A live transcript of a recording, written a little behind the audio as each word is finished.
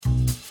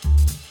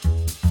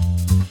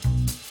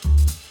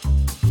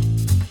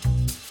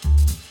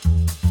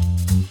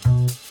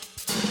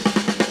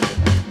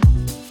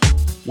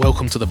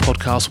Welcome to the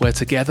podcast where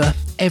together,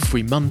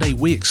 every Monday,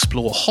 we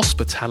explore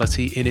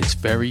hospitality in its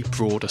very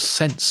broadest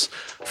sense.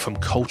 From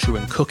culture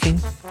and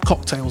cooking,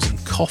 cocktails and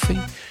coffee,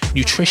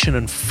 nutrition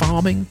and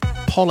farming,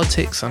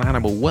 politics and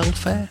animal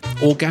welfare,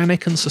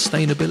 organic and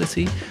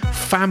sustainability,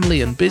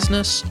 family and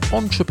business,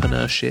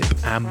 entrepreneurship,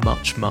 and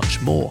much,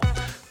 much more.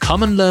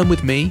 Come and learn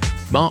with me,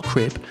 Mark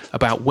Cribb,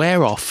 about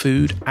where our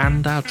food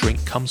and our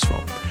drink comes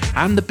from,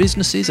 and the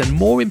businesses and,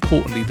 more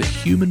importantly, the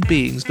human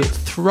beings that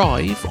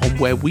thrive on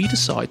where we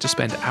decide to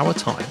spend our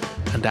time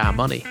and our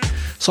money.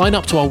 Sign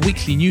up to our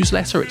weekly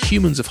newsletter at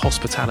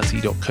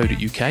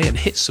humansofhospitality.co.uk and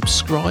hit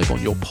subscribe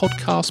on your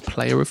podcast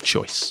player of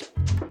choice.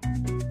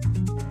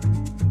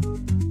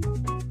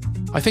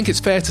 I think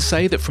it's fair to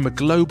say that from a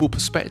global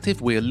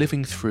perspective, we are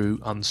living through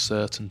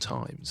uncertain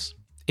times.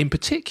 In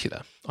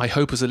particular, I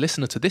hope as a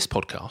listener to this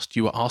podcast,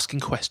 you are asking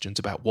questions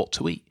about what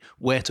to eat,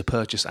 where to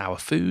purchase our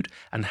food,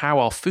 and how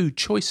our food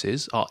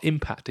choices are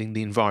impacting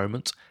the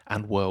environment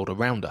and world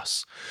around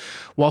us.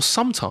 While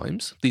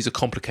sometimes these are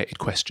complicated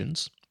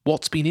questions,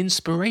 what's been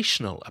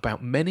inspirational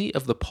about many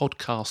of the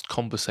podcast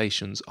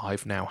conversations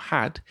I've now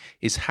had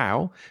is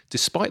how,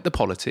 despite the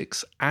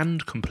politics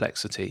and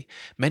complexity,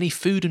 many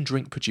food and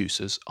drink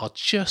producers are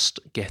just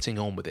getting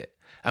on with it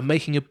and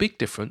making a big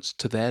difference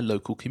to their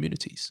local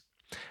communities.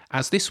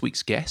 As this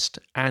week's guest,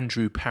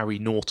 Andrew Parry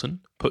Norton,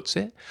 puts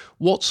it,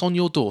 what's on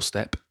your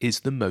doorstep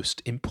is the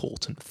most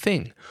important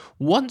thing.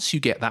 Once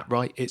you get that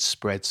right, it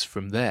spreads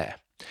from there.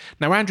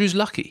 Now, Andrew's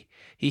lucky.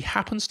 He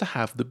happens to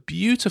have the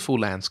beautiful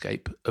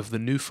landscape of the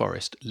New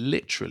Forest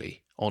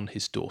literally on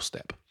his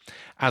doorstep.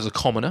 As a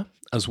commoner,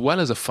 as well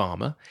as a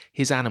farmer,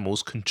 his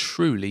animals can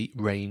truly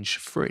range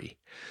free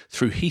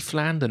through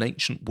heathland and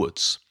ancient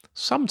woods.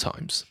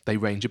 Sometimes they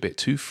range a bit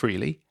too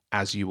freely,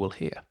 as you will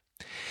hear.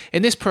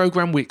 In this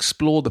programme, we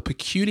explore the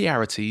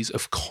peculiarities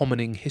of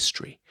commoning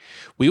history.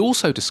 We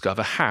also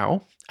discover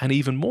how, and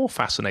even more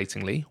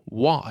fascinatingly,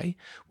 why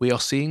we are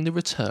seeing the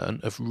return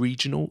of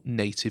regional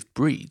native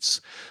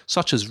breeds,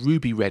 such as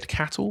ruby red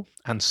cattle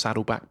and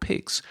saddleback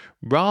pigs,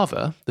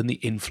 rather than the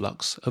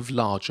influx of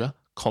larger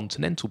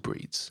continental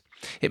breeds.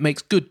 It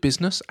makes good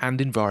business and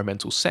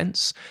environmental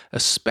sense,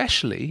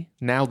 especially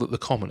now that the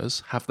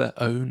commoners have their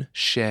own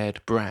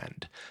shared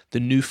brand, the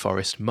New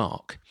Forest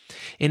mark.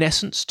 In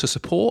essence, to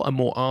support a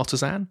more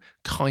artisan,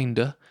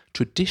 kinder,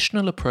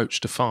 traditional approach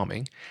to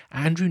farming,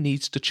 Andrew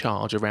needs to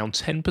charge around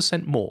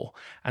 10% more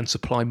and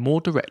supply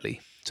more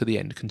directly to the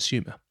end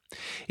consumer.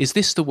 Is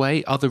this the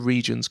way other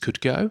regions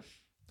could go?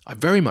 I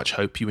very much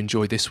hope you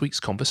enjoy this week's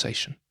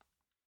conversation.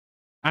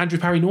 Andrew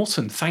Parry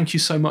Norton, thank you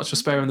so much for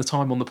sparing the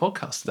time on the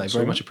podcast today.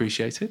 Very much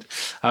appreciated.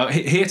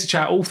 Here to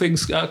chat all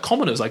things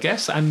commoners, I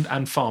guess,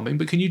 and farming.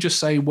 But can you just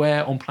say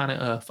where on planet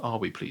Earth are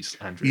we, please,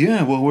 Andrew?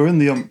 Yeah, well, we're in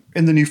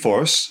the New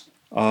Forest,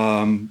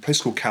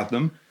 place called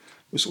Cadnam.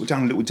 We're sort of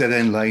down a little dead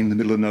end lane in the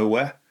middle of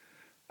nowhere.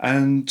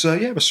 And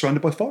we're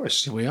surrounded by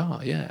forests. We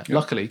are, yeah.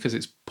 Luckily, because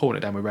it's pouring it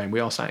down with rain, we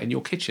are sat in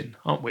your kitchen,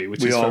 aren't we?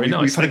 Which is very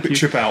nice. We've had a quick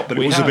trip out, but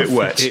it was a bit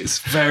wet. It's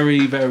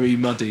very, very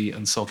muddy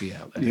and soggy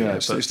out there. Yeah,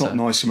 so it's not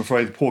nice, I'm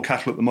afraid. The poor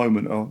cattle at the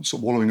moment are sort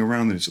of wallowing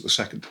around in it at the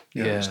second.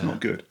 Yeah, it's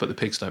not good. But the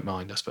pigs don't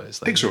mind, I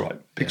suppose. Pigs are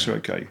right. Pigs are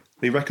okay.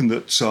 They reckon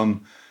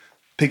that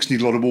pigs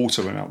need a lot of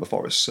water when out of the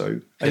forest, so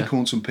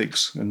acorns and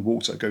pigs and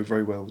water go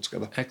very well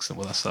together.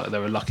 Excellent. Well,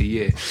 they're a lucky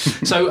year.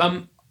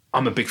 So,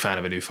 I'm a big fan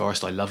of a New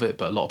Forest. I love it,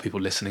 but a lot of people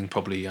listening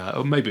probably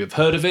or maybe have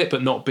heard of it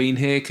but not been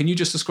here. Can you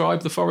just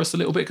describe the forest a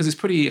little bit? Because it's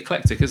pretty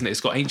eclectic, isn't it?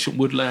 It's got ancient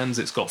woodlands,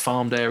 it's got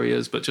farmed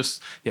areas, but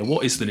just,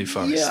 what is the New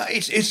Forest? Yeah,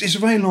 it's a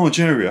very large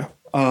area.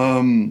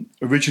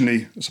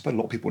 Originally, as I bet a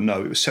lot of people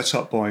know, it was set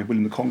up by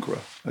William the Conqueror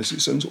as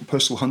its own sort of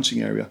personal hunting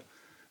area.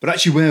 But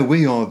actually where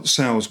we are at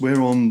Sales,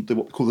 we're on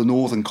what we call the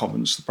Northern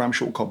Commons, the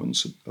Bramshaw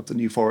Commons of the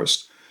New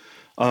Forest.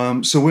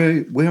 So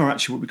we are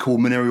actually what we call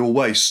manorial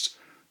waste.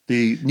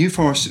 The New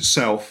Forest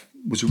itself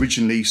was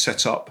originally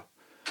set up,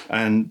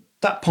 and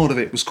that part of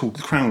it was called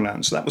the Crown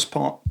Land, so that was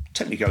part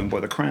technically owned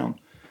by the Crown.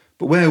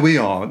 But where we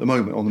are at the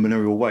moment on the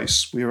manorial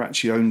waste, we are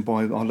actually owned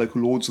by our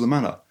local lords of the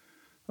manor.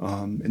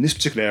 In this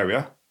particular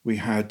area, we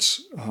had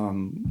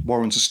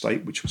Warren's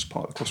estate, which was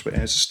part of the Crossway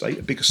Heirs estate,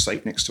 a big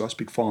estate next to us,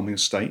 big farming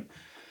estate.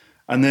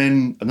 And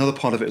then another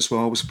part of it as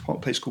well was a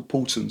place called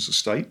Paulton's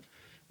estate,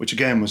 which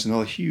again was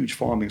another huge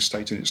farming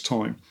estate in its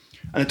time.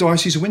 And the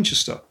Diocese of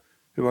Winchester,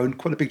 who owned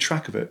quite a big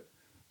tract of it.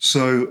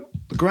 So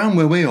the ground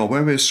where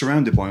we're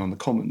surrounded by on the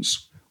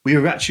Commons, we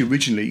were actually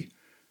originally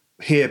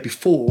here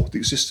before the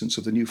existence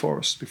of the New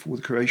Forest, before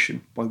the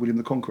creation by William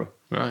the Conqueror.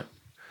 Right.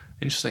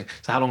 Interesting.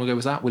 So how long ago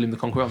was that, William the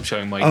Conqueror? I'm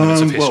showing my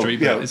ignorance of history.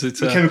 But is it,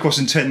 we came across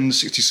in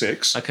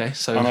 1066. Okay,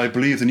 so... And I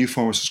believe the New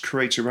Forest was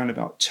created around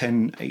about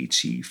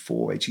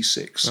 1084,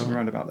 86,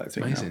 around about that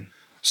thing. Amazing. Now.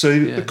 So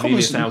the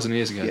Commons... nearly 1,000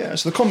 years ago. Yeah,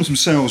 so the Commons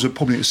themselves were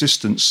probably in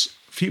existence,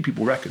 few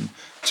people reckon,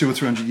 200 or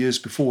 300 years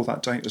before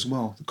that date as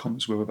well, the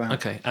Commons were about.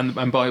 Okay, and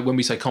by when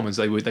we say Commons,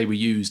 they were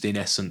used in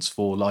essence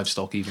for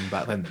livestock even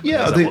back then?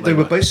 Yeah, they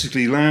were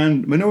basically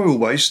land, manorial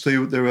waste. They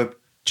were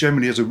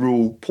generally, as a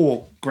rule,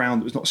 poor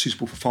ground that was not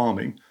suitable for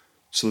farming,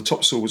 so the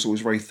topsoil was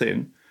always very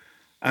thin.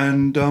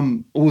 And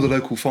all the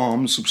local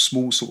farms,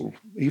 small sort of,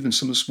 even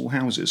some of the small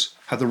houses,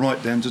 had the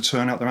right then to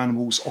turn out their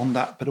animals on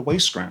that bit of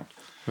waste ground.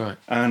 Right.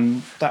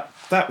 And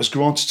that was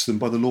granted to them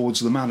by the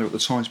lords of the manor at the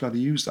time to be able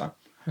to use that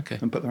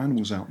and put their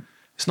animals out.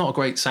 It's not a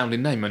great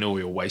sounding name,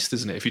 manorial waste,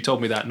 isn't it? If you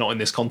told me that not in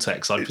this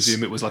context, I'd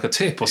presume it was like a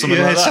tip or something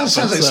like that. It sounds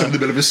like something in the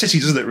middle of a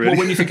city, doesn't it, really? Well,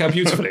 when you think how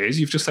beautiful it is,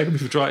 you've just taken me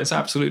for dry. It's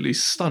absolutely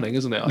stunning,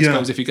 isn't it? I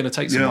suppose if you're going to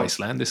take some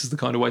wasteland, this is the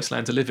kind of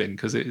wasteland to live in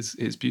because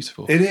it's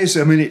beautiful. It is.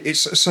 I mean,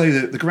 it's say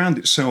that the ground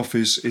itself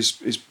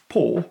is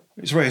poor.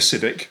 It's very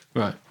acidic.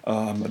 Right.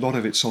 A lot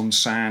of it's on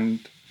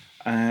sand.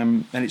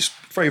 And it's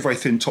very, very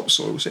thin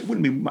topsoil, so it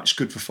wouldn't be much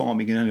good for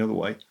farming in any other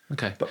way.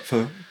 Okay. But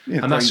for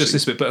and that's just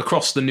this bit. But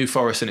across the New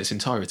Forest in its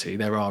entirety,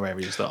 there are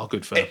areas that are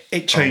good for.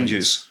 It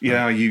changes.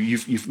 Yeah,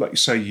 you've like you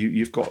say,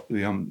 you've got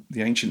the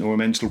ancient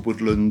ornamental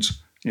woodland,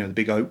 the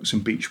big oaks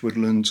and beech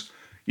woodland.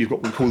 You've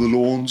got what we call the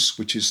lawns,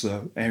 which is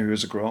the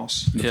areas of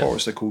grass. In the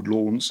forest, they're called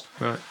lawns.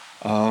 Right.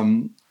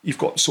 You've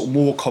got sort of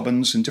more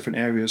commons in different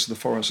areas of the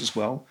forest as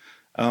well.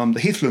 The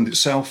heathland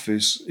itself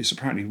is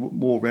apparently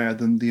more rare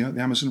than the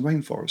Amazon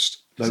rainforest,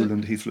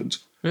 lowland heathland.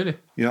 Really?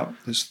 Yeah,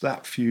 there's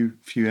that few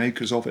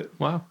acres of it.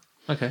 Wow.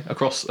 Okay,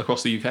 across the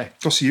UK.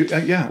 Across the UK,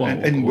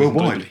 and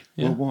worldwide.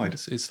 Yeah. Worldwide,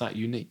 it's that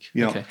unique.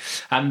 Yeah. Okay,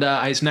 and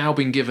it's now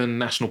been given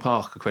national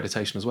park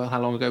accreditation as well. How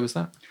long ago was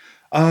that?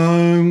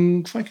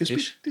 Frank,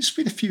 it's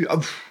been a few.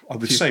 I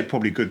would say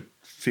probably a good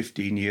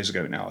 15 years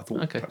ago now. I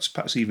thought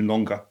perhaps even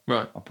longer.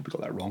 Right. I probably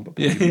got that wrong, but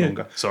probably even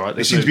longer. It's all right.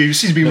 It seems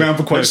to be around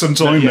for quite some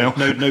time now.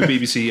 No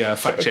BBC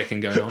fact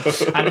checking going on.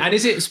 And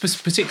is it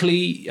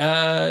particularly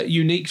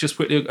unique? Just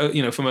quickly,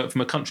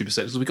 from a country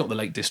perspective, because we've got the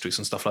Lake Districts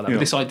and stuff like that. But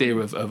this idea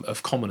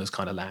of commoners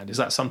kind of land, is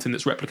that something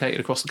that's replicated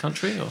across the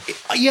country? Or?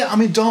 Yeah, I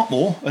mean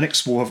Dartmoor and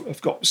Exmoor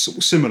have got sort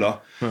of similar.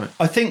 Right.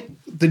 I think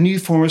the New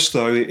Forest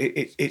though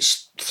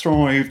it's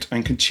thrived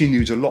and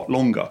continued a lot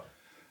longer.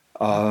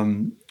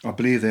 I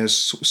believe there's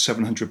sort of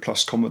 700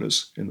 plus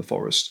commoners in the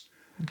forest.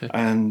 Okay.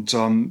 And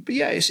but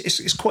yeah,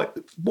 it's quite,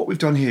 what we've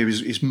done here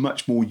is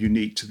much more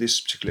unique to this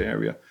particular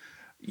area.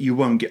 You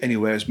won't get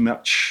anywhere as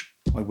much,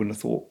 I wouldn't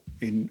have thought,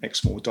 in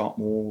Exmoor,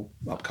 Dartmoor,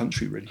 up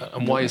country really.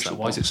 And why is that?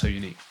 Why is it so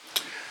unique?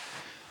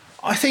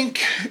 I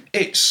think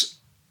it's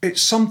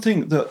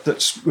something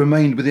that's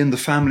remained within the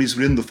families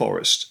within the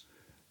forest.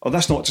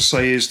 That's not to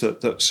say is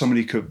that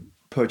somebody could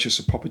purchase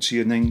a property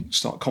and then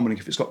start commoning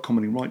if it's got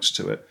commoning rights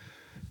to it.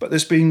 But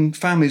there's been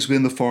families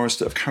within the forest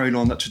that have carried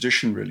on that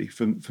tradition really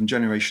from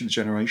generation to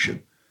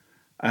generation.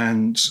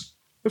 And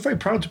we're very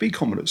proud to be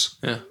commoners.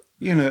 Yeah.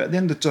 At the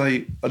end of the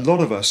day, a lot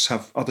of us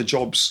have other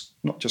jobs,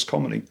 not just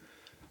commoning.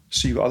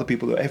 So you've got other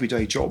people that have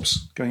everyday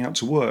jobs, going out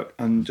to work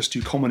and just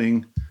do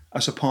commoning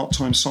as a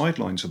part-time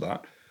sideline to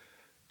that.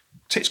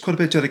 It takes quite a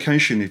bit of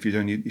dedication if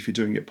you're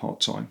doing it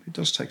part-time. It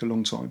does take a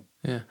long time.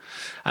 Yeah.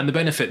 And the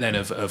benefit then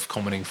of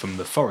commoning from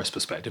the forest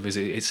perspective is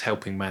it's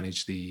helping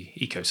manage the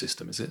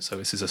ecosystem, is it? So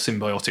this is a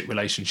symbiotic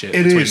relationship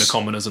between the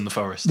commoners and the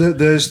forest.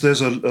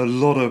 There's a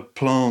lot of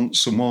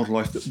plants and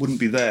wildlife that wouldn't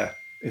be there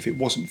if it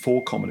wasn't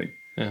for commoning.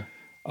 Yeah.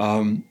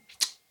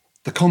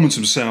 The commons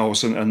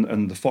themselves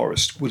and the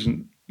forest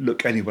wouldn't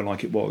look anywhere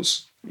like it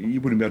was.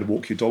 You wouldn't be able to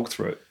walk your dog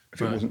through it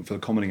if it wasn't for the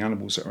commoning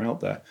animals that are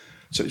out there.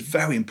 So it's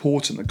very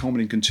important that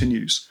commoning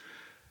continues.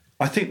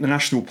 I think the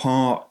national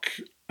park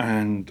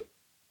and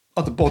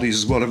other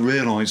bodies as well have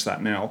realised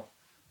that now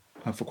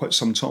for quite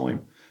some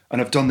time and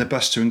have done their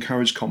best to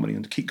encourage commoning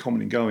and to keep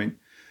commoning going.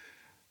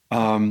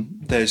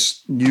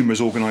 There's numerous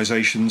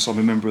organisations. I'm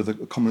a member of the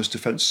Commoners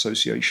Defence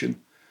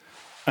Association,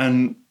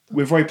 and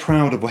we're very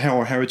proud of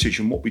our heritage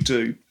and what we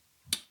do,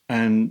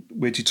 and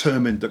we're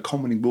determined that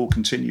commoning will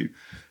continue.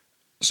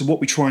 So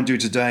what we try and do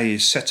today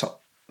is set up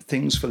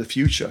things for the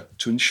future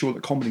to ensure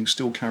that commoning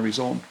still carries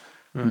on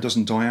and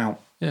doesn't die out.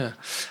 Yeah.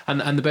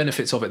 And the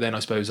benefits of it then, I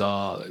suppose,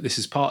 are, this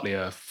is partly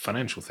a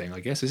financial thing,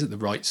 I guess. Is it the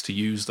rights to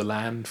use the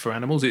land for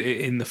animals?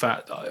 In the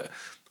fact, I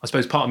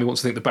suppose part of me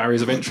wants to think the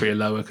barriers of entry are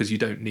lower because you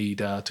don't need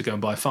to go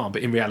and buy a farm.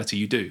 But in reality,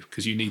 you do,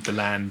 because you need the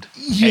land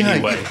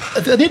anyway.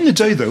 At the end of the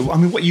day, though, I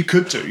mean, what you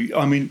could do,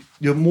 I mean,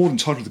 you're more than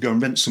entitled to go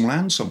and rent some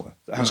land somewhere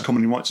that has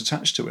commoning rights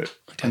attached to it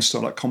and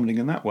start like commoning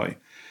in that way.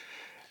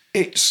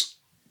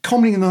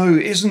 Commoning, though,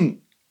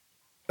 isn't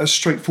as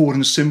straightforward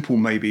and simple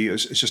maybe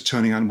as just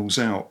turning animals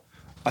out.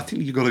 I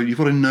think you've got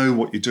to know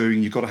what you're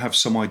doing. You've got to have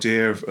some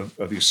idea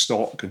of your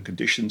stock and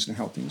conditions and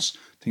how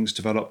things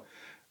develop.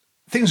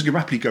 Things can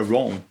rapidly go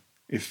wrong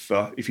if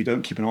you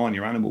don't keep an eye on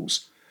your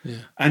animals. Yeah.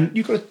 And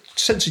you've got a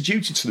sense of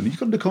duty to them. You've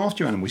got to look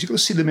after your animals. You've got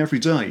to see them every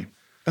day.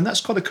 And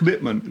that's quite a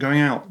commitment, going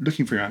out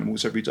looking for your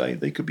animals every day.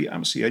 They could be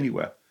absolutely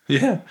anywhere.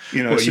 Yeah.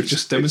 Well, you've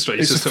just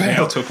demonstrated. It's took me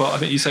out to a part. I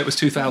think you say it was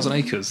 2,000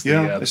 acres.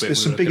 Yeah,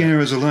 there's some big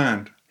areas of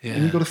land. Yeah.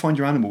 And you've got to find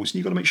your animals and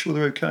you've got to make sure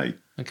they're okay.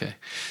 Okay.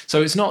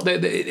 So it's not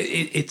that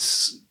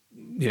it's,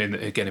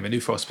 again, in the New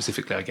Forest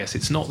specifically, I guess,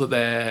 it's not that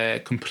they're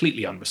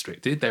completely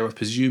unrestricted. There are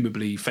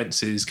presumably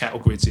fences, cattle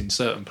grids in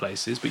certain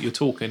places, but you're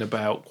talking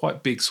about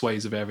quite big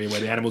swathes of area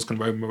where the animals can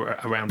roam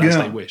around as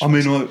they wish. I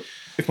mean,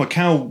 if my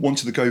cow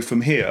wanted to go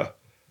from here,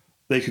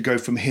 they could go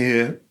from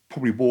here,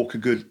 probably walk a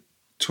good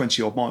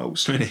 20 odd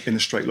miles Really? in a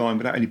straight line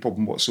without any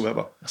problem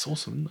whatsoever. That's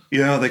awesome, isn't it?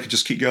 Yeah, they could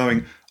just keep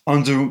going.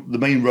 Under the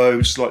main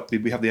roads,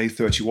 we have the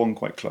A31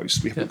 quite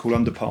close. We have what we call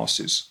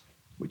underpasses,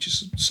 which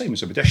is the same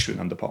as a pedestrian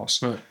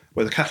underpass, Right.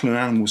 where the cattle and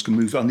animals can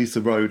move underneath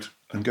the road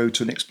and go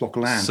to the next block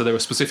of land. So there are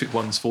specific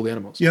ones for the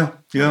animals. Yeah,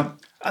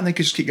 and they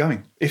could just keep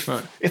going if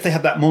Right. they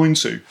had that mind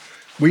to.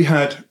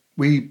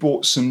 We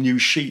bought some new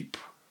sheep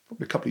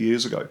probably a couple of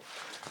years ago,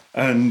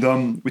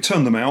 and we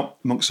turned them out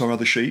amongst our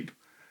other sheep.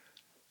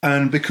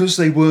 And because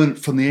they weren't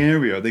from the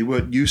area, they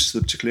weren't used to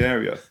the particular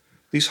area,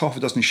 these half a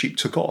dozen sheep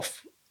took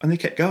off and they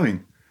kept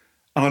going.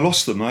 And I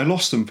lost them. I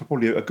lost them for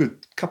probably a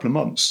good couple of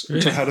months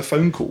until I had a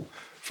phone call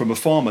from a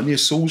farmer near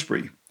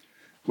Salisbury,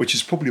 which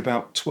is probably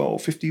about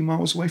 12, 15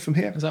 miles away from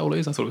here. Is that all it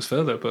is? I thought it was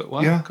further, but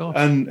wow, Yeah, gosh.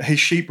 and his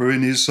sheep were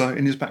in his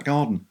back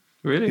garden.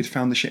 Really? He'd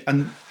found the sheep.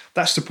 And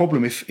that's the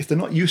problem. If they're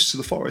not used to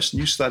the forest and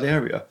used to that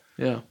area,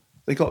 Yeah.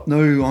 they got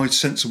no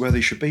sense of where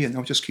they should be, and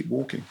they'll just keep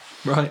walking.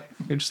 Right.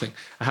 Interesting.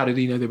 How did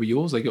he know they were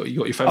yours? You got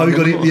your phone Oh, you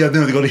number? got it? Yeah,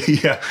 no, they got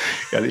it. Yeah,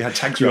 they had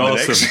tags You around their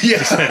asked necks. them. Yeah.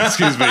 You said,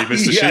 "Excuse me,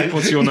 Mr. Sheep,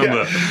 what's your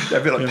number?" Yeah.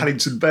 A bit like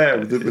Paddington Bear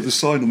with the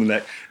sign on the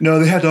neck. No,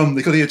 they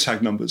got ear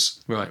tag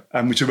numbers, Right.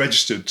 which are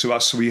registered to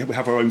us. So we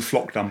have our own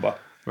flock number.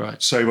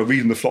 Right. So by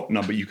reading the flock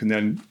number, you can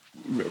then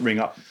ring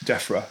up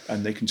DEFRA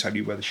and they can tell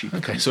you where the sheep.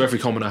 Okay, so every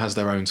commoner has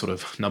their own sort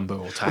of number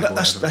or tag. Well, or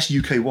that's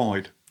whatever. UK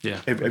wide. Yeah.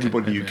 Everybody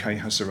in Okay. the UK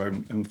has their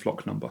own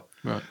flock number.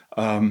 Right.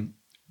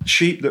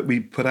 Sheep that we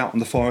put out in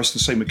the forest, the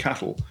same with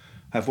cattle,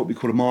 have what we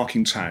call a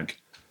marking tag.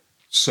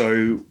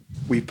 So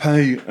we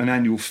pay an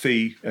annual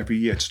fee every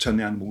year to turn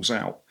the animals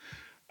out.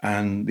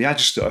 And the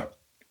adjuster,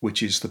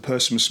 which is the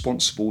person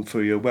responsible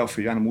for your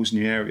welfare, your animals in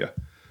your area,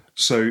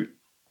 so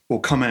will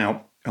come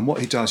out, and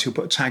what he does, he'll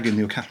put a tag in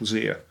your cattle's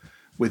ear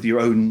with your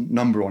own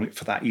number on it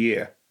for that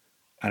year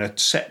and a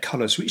set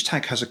colour. So each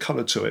tag has a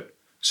colour to it.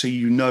 So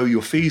you know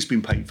your fee's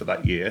been paid for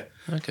that year.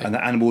 Okay. And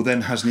that animal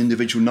then has an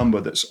individual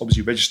number that's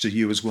obviously registered to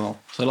you as well.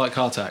 So like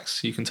car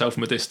tax, you can tell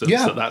from a distance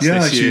that that's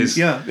this actually,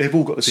 year's. they've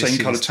all got the same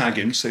colour year's tag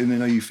tag. in, so they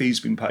know your fee's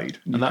been paid.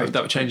 And that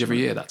would change every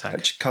year, that tag.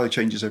 That colour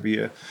changes every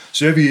year.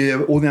 So every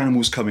year, all the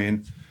animals come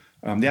in,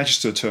 the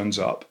adjuster turns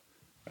up,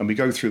 and we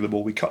go through them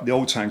all. We cut the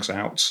old tags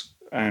out,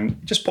 and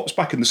it just pops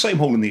back in the same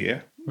hole in the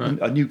ear,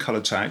 a new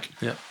colour tag,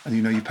 Yeah. and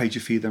you know you paid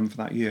your fee then for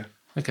that year.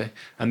 Okay.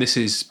 And this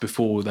is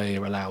before they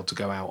are allowed to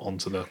go out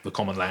onto the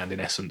common land, in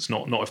essence,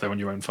 not if they're on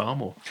your own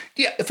farm or.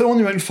 Yeah, if they're on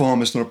their own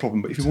farm, it's not a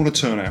problem. But if you want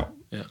to turn out,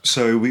 Yeah.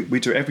 so we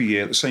do it every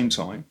year at the same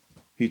time.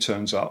 He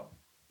turns up,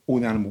 all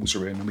the animals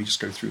are in, and we just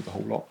go through the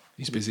whole lot.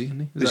 He's busy, isn't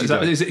he? Busy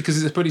Is it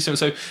because it's pretty simple?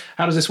 So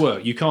how does this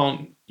work? You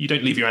don't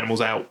leave your animals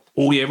out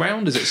all year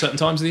round? Is it certain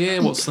times of the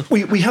year? What's the?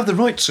 We have the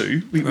right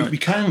to. We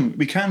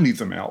can leave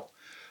them out.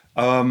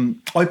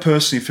 I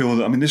personally feel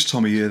that, this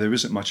time of year there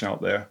isn't much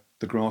out there.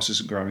 The grass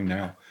isn't growing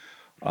now.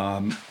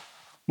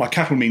 My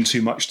cattle mean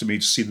too much to me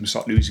to see them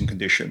start losing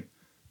condition.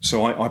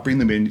 So I bring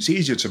them in. It's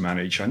easier to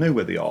manage. I know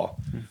where they are.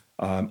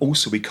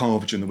 Also, we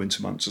calve during the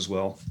winter months as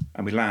well,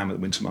 and we lamb at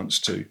the winter months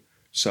too.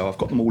 So I've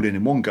got them all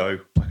in one go.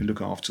 I can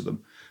look after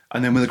them.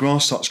 And then when the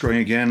grass starts growing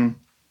again,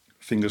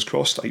 fingers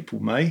crossed,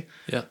 April, May.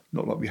 Yeah.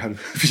 Not like we had a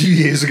few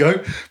years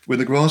ago. When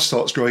the grass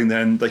starts growing,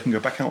 then they can go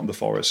back out in the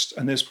forest,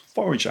 and there's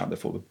forage out there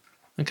for them.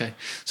 Okay.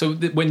 So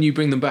when you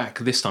bring them back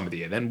this time of the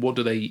year, then what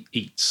do they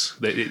eat?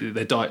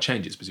 Their diet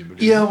changes,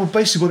 presumably. Yeah, well,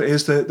 basically what it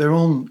is, they're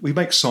on. We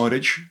make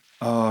silage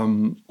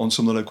on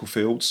some of the local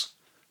fields.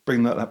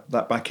 Bring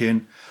that back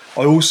in.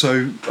 I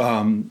also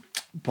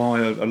buy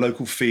a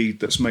local feed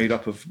that's made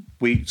up of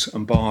wheat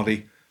and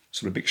barley,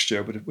 sort of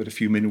mixture with a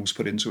few minerals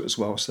put into it as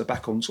well. So they're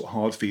back on sort of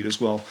hard feed as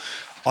well.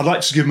 I'd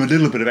like to give them a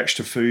little bit of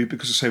extra food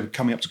because, I say, we're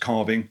coming up to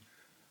calving.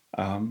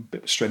 A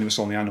bit strenuous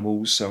on the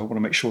animals, so I want to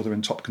make sure they're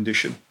in top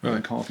condition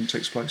when calving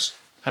takes place.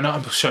 And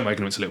I'm showing my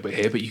ignorance a little bit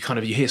here, but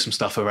you hear some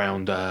stuff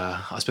around. I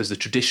suppose the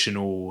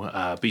traditional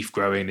beef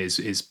growing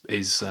is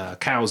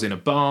cows in a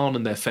barn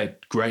and they're fed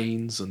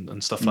grains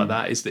and stuff like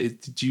that.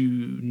 Do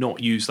you not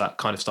use that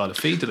kind of style of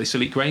feed? Do they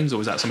still eat grains, or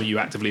is that something you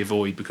actively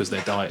avoid because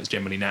their diet is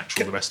generally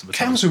natural the rest of the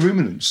time? Cows are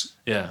ruminants.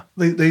 Yeah.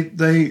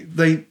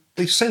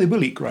 They say they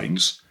will eat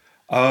grains,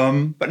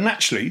 but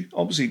naturally,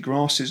 obviously,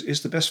 grass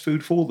is the best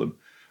food for them.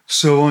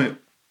 So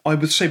I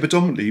would say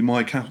predominantly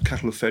my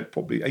cattle are fed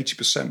probably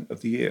 80% of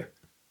the year.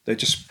 They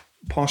just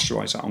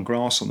pasteurize out on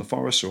grass on the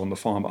forest or on the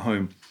farm at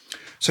home.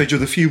 So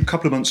during the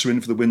couple of months are in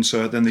for the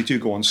winter, then they do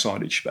go on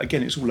silage. But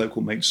again, it's all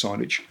local made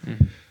silage.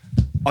 Mm-hmm.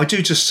 I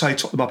do just say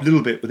top them up a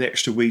little bit with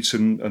extra wheat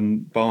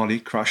and barley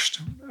crushed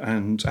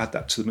and add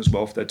that to them as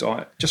well for their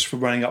diet, just for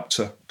running up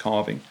to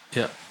calving.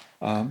 Yeah.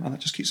 And that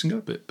just keeps them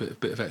going.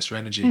 Bit of extra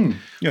energy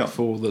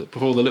before the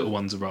little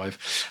ones arrive.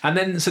 And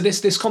then, so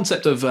this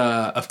concept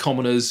of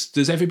commoners,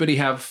 does everybody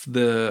have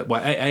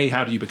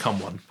how do you become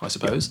one, I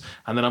suppose? Yeah.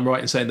 And then I'm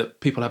right in saying that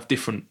people have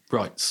different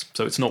rights.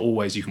 So it's not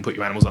always you can put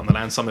your animals out on the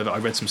land. Some of it, I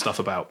read some stuff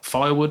about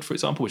firewood, for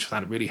example, which I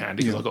found really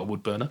handy because I've got a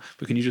wood burner.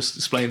 But can you just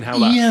explain how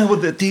that... Yeah, well,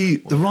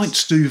 the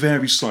rights do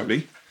vary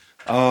slightly.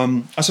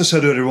 As I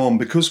said earlier on,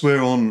 because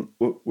we're on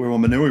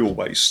manurial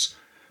waste,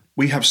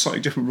 we have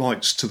slightly different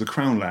rights to the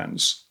Crown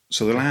lands.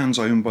 So the land's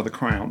owned by the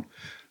Crown.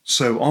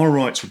 So our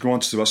rights were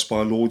granted to us by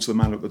our lords of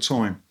the manor at the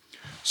time.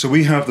 So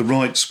we have the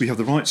rights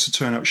to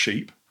turn out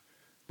sheep,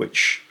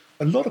 which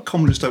a lot of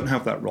commoners don't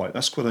have that right.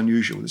 That's quite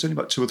unusual. There's only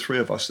about 2 or 3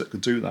 of us that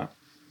could do that.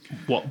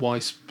 Why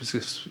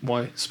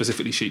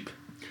specifically sheep?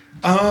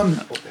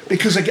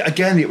 Because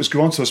again, it was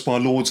granted to us by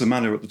lords of the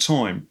manor at the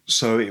time.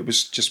 So it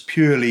was just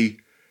purely,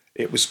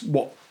 it was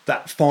what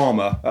that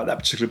farmer at that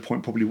particular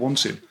point probably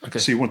wanted. Okay.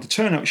 So he wanted to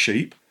turn out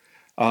sheep.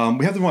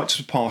 We have the right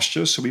to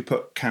pasture, so we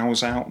put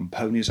cows out and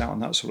ponies out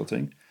and that sort of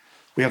thing.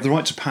 We have the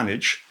right to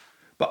pannage,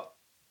 but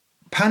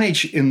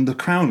pannage in the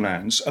Crown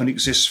lands only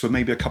exists for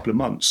maybe a couple of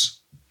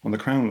months on the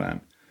Crown land.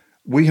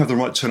 We have the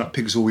right to turn up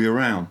pigs all year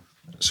round,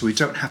 so we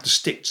don't have to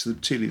stick to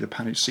the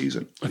pannage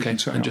season. Okay,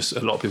 and just a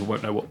lot of people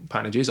won't know what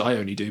pannage is. I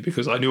only do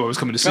because I knew I was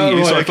coming to see Oh, you,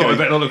 right, so I okay. thought I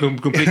better not look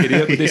a complete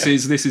idiot. But this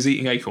is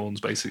eating acorns,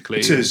 basically.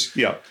 It is,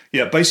 yeah.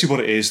 Basically,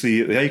 what it is,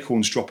 the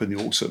acorns drop in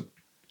the autumn,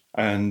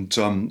 and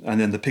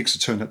then the pigs are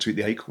turned out to eat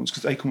the acorns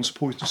because the acorns are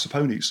poisonous to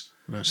ponies.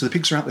 Right. So the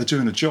pigs are out there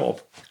doing a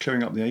job,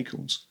 clearing up the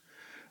acorns.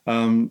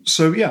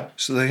 So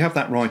they have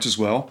that right as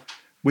well.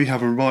 We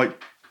have a right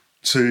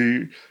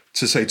to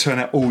say turn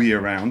out all year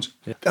round.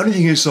 Yeah. The only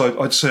thing is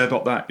I'd say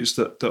about that is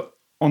that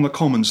on the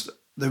commons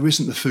there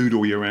isn't the food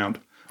all year round.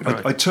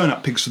 Right. I turn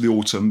out pigs for the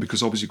autumn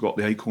because obviously you've got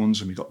the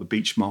acorns and we've got the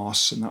beech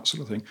masts and that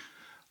sort of thing.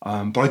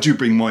 But I do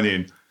bring mine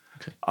in.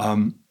 Okay.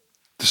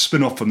 The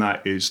spin-off from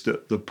that is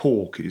that the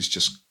pork is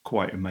just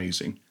quite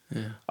amazing.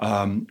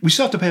 Yeah. We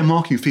still have to pay a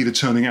marking fee for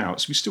turning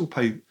out, so we still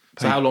pay.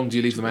 So how long do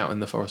you leave them out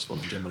in the forest for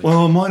generally?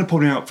 Well, mine are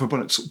probably out for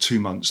about 2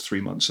 months, 3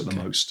 months at the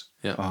most.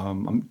 Yeah.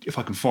 If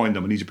I can find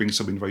them, I need to bring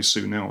something very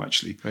soon now,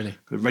 actually. Really?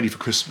 They're ready for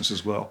Christmas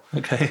as well.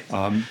 Okay.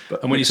 And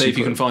when you say if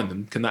you can find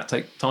them, can that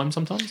take time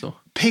sometimes? Or?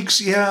 Pigs,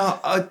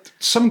 yeah.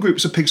 Some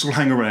groups of pigs will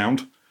hang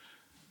around.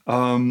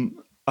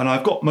 And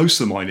I've got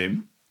most of mine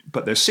in,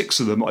 but there's 6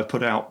 of them I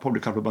put out probably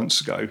a couple of months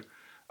ago.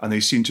 And they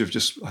seem to have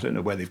just, I don't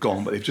know where they've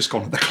gone, but they've just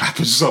gone to the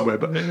clappers somewhere.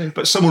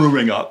 But someone will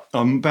ring up.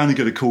 I'm bound to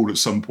get a call at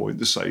some point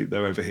to say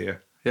they're over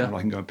here. Yeah. And I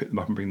can go and pick them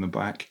up and bring them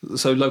back.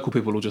 So local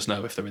people will just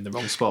know if they're in the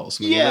wrong spot or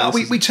something. Yeah,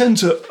 we tend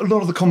to, a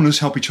lot of the commoners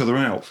help each other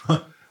out.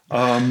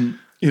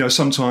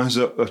 Sometimes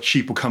a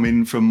sheep will come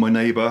in from my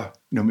neighbour,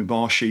 my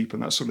bar sheep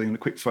and that sort of thing, and a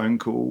quick phone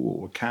call,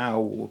 or a cow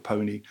or a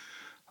pony.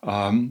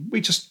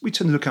 We tend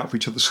to look out for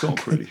each other's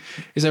stock, really.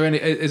 Is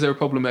there a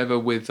problem ever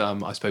with,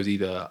 I suppose,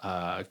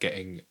 either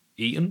getting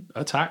eaten,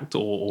 attacked,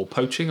 or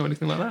poaching or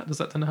anything like that? Does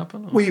that tend to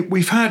happen? Or?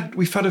 We've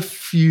had a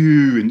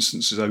few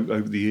instances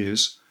over the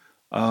years.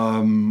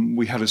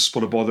 We had a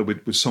spot of bother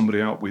with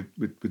somebody out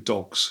with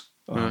dogs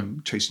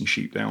chasing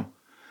sheep down.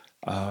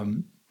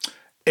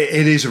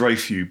 It is a very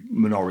few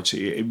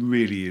minority. It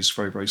really is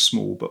very, very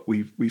small. But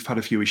we've had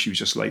a few issues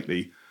just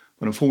lately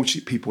when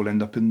unfortunately people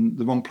end up in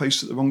the wrong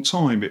place at the wrong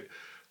time.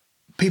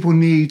 People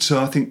need to,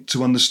 I think,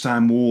 to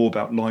understand more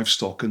about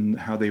livestock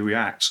and how they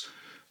react.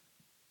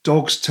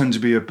 Dogs tend to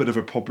be a bit of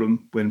a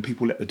problem when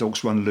people let the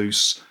dogs run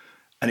loose.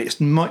 And it's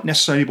not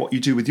necessarily what you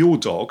do with your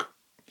dog.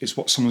 It's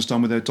what someone's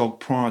done with their dog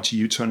prior to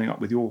you turning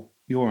up with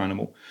your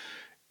animal.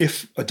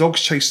 If a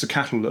dog's chased the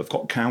cattle that have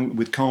got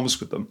calves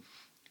with them,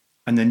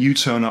 and then you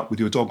turn up with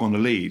your dog on the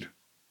lead,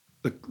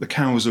 the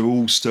cows are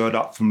all stirred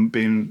up from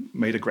being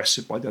made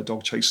aggressive by their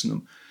dog chasing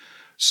them.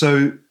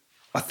 So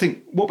I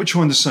think what we're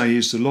trying to say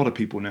is to a lot of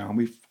people now, and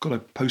we've got a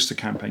poster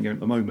campaign going at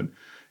the moment,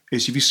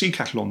 is if you see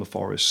cattle on the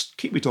forest,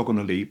 keep your dog on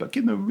the lead, but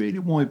give them a really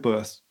wide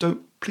berth.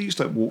 Please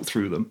don't walk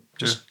through them.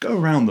 Just go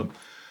around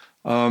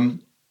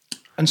them.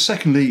 And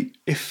secondly,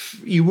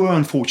 if you were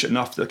unfortunate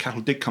enough that the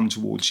cattle did come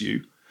towards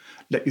you,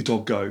 let your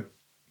dog go.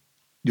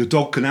 Your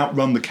dog can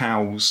outrun the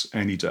cows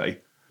any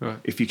day. Right.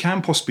 If you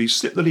can possibly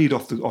slip the lead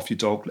off your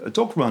dog, let the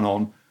dog run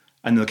on,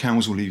 and the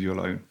cows will leave you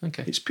alone.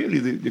 Okay. It's purely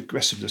the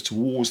aggressiveness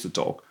towards the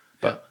dog,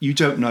 but you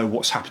don't know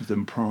what's happened to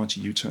them prior to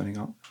you turning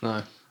up.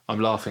 No. I'm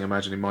laughing,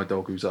 imagining my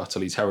dog, who's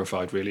utterly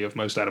terrified, really, of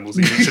most animals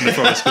he meets in the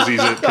forest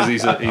because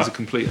he's a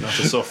complete and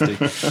utter softie.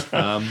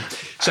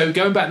 So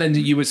going back then,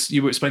 you were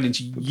explaining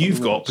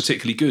you've got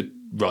particularly good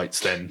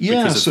rights then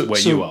because of where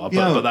you are,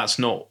 but that's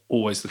not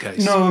always the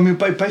case. No, I mean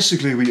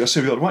basically we've got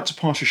the right to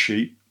pasture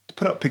sheep, to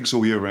put up pigs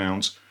all year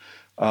round.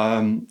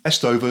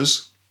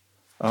 Estovers,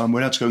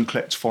 we're allowed to go and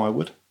collect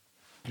firewood.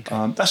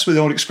 Okay. That's where the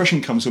old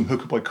expression comes from,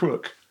 hook or by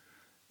crook.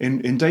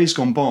 In days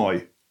gone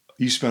by,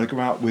 you used to be able to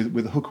go out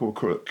with a hook or a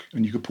crook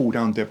and you could pull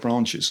down dead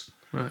branches.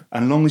 Right.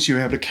 And as long as you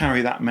were able to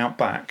carry that amount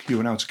back, you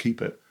were allowed to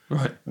keep it.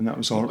 Right. And that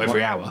was our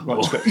every hour.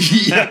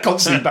 Right,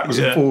 constantly backwards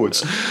and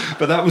forwards.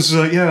 But that was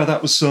where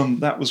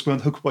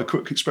the hook or by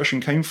crook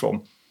expression came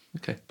from.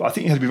 Okay. But I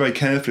think you had to be very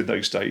careful in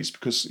those days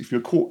because if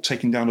you're caught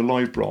taking down a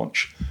live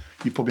branch,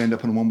 you'd probably end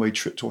up on a one-way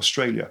trip to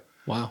Australia.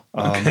 Wow.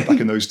 Back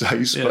in those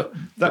days. Yeah. But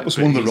that was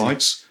one of the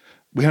rights.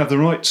 We have the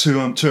right to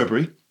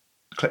Turberry,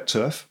 collect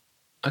turf.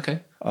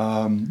 Okay.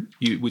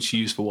 Which you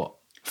use for what?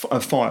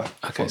 Fire.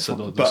 Okay,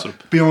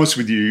 but be honest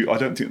with you, I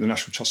don't think the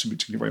National Trust would be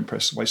particularly very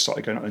impressed. I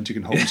started going out and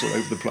digging holes all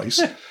over the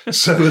place.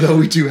 So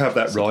we do have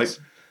that right.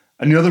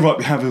 And the other right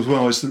we have as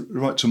well is the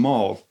right to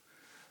marl.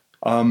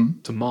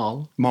 To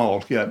marl?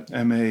 Marl, yeah.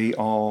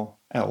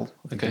 M-A-R-L.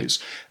 Okay.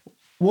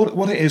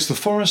 What it is, the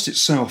forest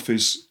itself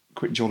is a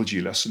quick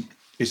geology lesson.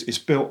 It's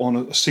built on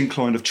a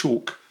syncline of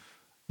chalk.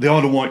 The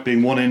Isle of Wight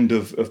being one end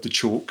of the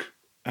chalk,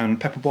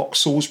 and Pepperbox,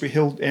 Salisbury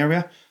Hill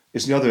area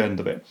is the other end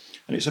of it.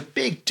 And it's a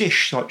big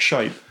dish-like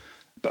shape.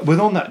 But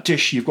within that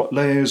dish, you've got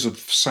layers of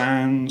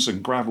sands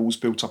and gravels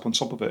built up on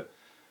top of it.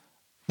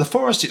 The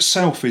forest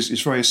itself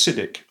is very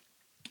acidic.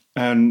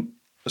 And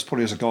as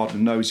probably as a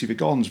gardener knows, if your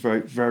garden's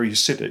very, very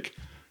acidic,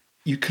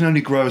 you can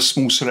only grow a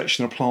small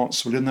selection of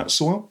plants within that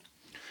soil.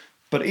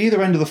 But at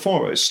either end of the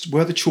forest,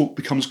 where the chalk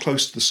becomes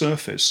close to the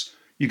surface,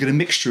 you get a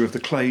mixture of the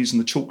clays and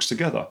the chalks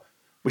together,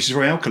 which is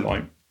very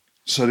alkaline.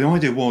 So the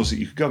idea was that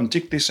you could go and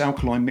dig this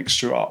alkaline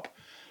mixture up,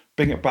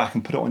 bring it back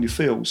and put it on your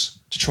fields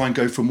to try and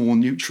go for a more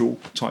neutral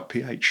type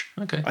pH.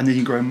 Okay. And then you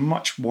can grow a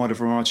much wider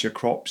variety of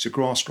crops. Your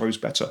grass grows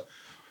better.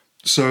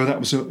 So that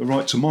was a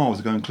right tomorrow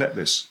to go and collect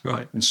this,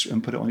 right,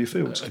 and put it on your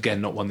fields.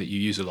 Again, not one that you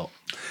use a lot.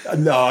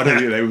 No, I don't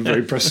think they were very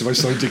impressive. I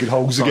started digging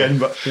holes again,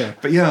 but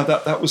yeah,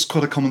 that was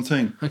quite a common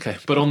thing. Okay,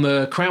 but on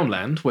the Crown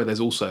land, where there's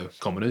also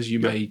commoners, you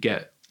may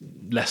get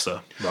lesser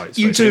rights.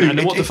 You do.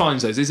 And what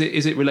defines those? Is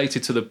it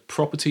related to the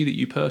property that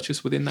you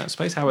purchase within that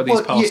space? How are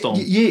these passed on?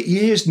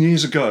 Years and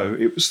years ago,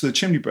 it was the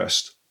chimney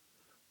breast.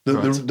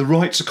 The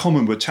rights of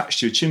common were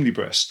attached to your chimney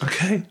breast.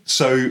 Okay.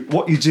 So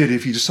what you did,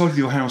 if you decided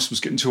your house was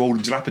getting too old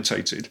and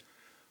dilapidated,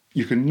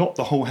 you can knock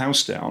the whole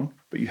house down,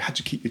 but you had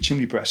to keep your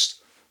chimney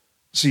breast.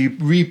 So you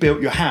rebuilt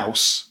your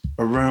house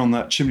around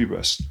that chimney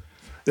breast.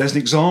 There's an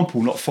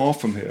example not far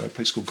from here, a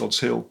place called God's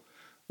Hill,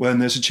 when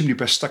there's a chimney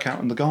breast stuck out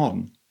in the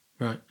garden.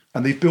 Right.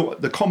 And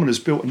the commoners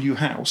built a new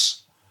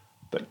house,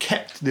 but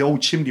kept the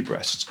old chimney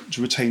breast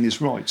to retain his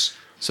rights.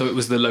 So it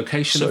was the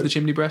location of the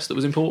chimney breast that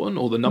was important,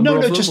 or the number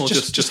of them, or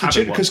just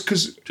having one?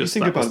 Because you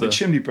think about it, the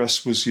chimney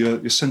breast was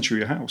your centre of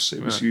your house.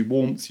 It was your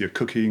warmth, your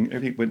cooking,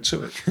 everything went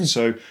to it.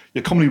 So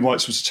your commonly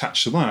rights was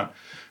attached to that.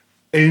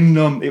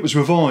 It was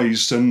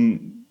revised,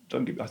 and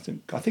I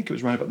think it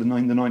was around about the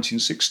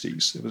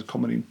 1960s. There was a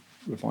commonly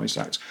revised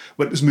act,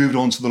 but it was moved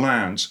on to the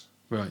land.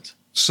 Right.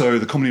 So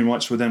the commonly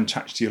rights were then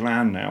attached to your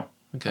land now,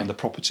 okay, and the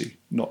property,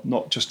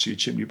 not just to your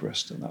chimney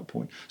breast at that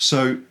point.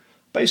 So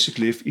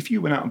basically, if you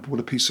went out and bought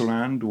a piece of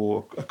land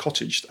or a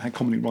cottage that had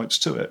commonly rights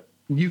to it,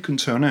 you can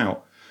turn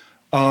out.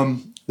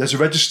 There's a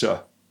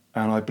register,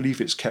 and I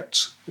believe it's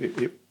kept,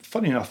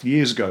 funny enough,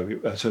 years ago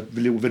at a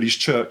little village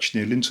church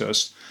near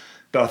Lyndhurst,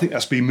 but I think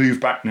that's been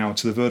moved back now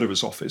to the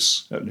Verderer's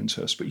office at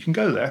Lyndhurst. But you can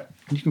go there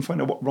and you can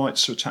find out what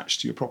rights are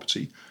attached to your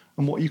property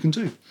and what you can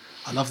do.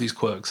 I love these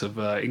quirks of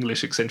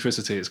English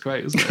eccentricity. It's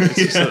great, isn't it?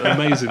 It's just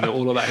amazing that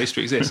all of that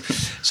history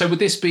exists. So would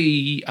this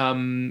be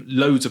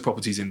loads of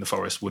properties in the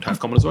forest would have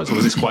commoners' rights, or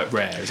is this quite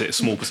rare? Is it a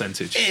small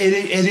percentage? It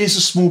is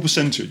a small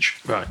percentage.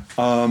 Right.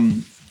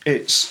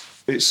 It's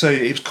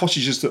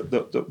cottages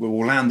that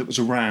were land that was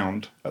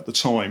around at the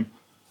time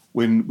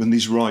when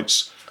these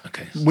rights.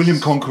 Okay. William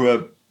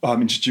Conqueror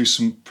introduced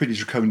some pretty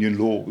draconian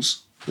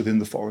laws within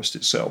the forest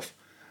itself,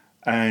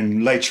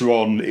 and later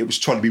on it was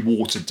trying to be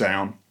watered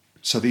down.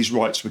 So these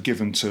rights were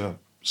given to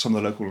some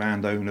of the local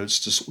landowners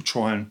to sort of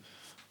try and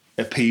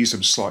appease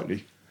them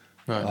slightly.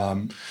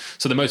 Right.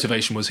 So the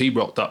motivation was he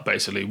rocked up,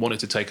 basically wanted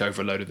to take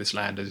over a load of this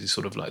land as his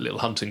sort of like little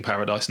hunting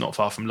paradise not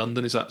far from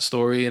London. Is that the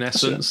story in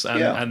essence?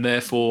 And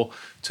therefore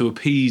to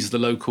appease the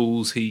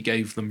locals, he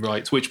gave them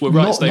rights, which were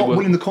rights not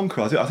William the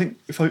Conqueror. I think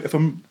if I'm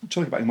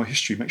trying to go back in my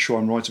history, make sure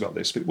I'm right about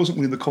this, but it wasn't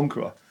William the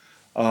Conqueror.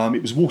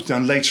 It was watered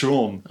down later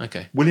on.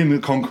 Okay. William the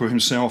Conqueror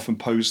himself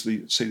imposed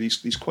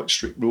these quite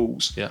strict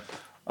rules. Yeah.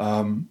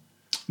 I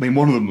mean,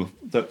 one of them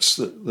that's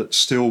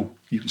still,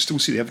 you can still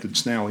see the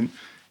evidence now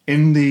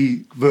in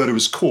the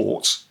Verderer's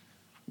Court,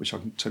 which I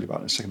can tell you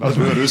about in a second about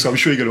the Verderers. I'm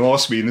sure you're going to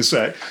ask me in a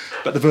sec.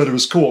 But the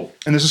Verderer's Court,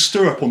 and there's a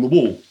stirrup on the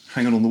wall,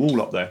 hanging on the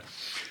wall up there.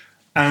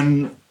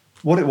 And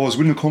what it was,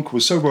 William the Conqueror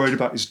was so worried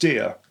about his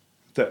deer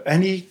that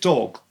any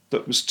dog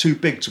that was too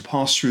big to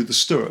pass through the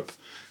stirrup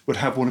would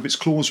have one of its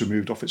claws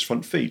removed off its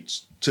front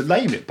feet to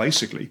lame it,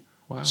 basically.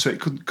 Wow. So it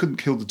couldn't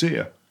kill the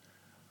deer.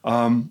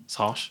 It's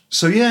harsh.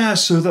 So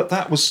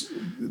that was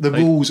the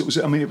rules. It was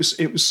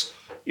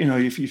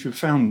if you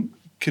found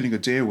killing a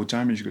deer or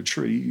damaging a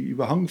tree, you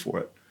were hung for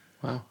it.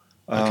 Wow.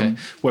 Okay.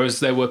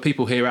 Whereas there were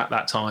people here at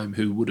that time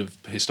who would have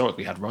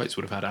historically had rights,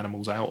 would have had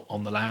animals out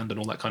on the land and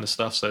all that kind of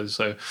stuff.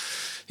 So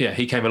yeah,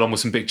 he came along with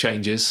some big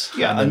changes.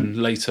 Yeah, and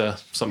then later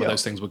some of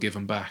those things were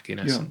given back in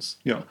essence.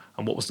 Yeah.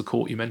 And what was the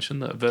court you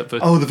mentioned? The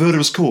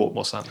Verderer's Court.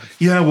 What's that then?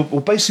 Yeah. Well,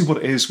 basically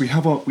what it is, we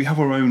have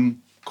our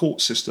own court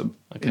system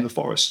in the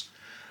forest.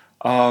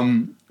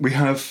 We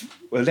have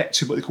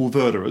elected what they call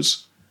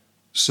verderers.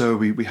 So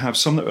we have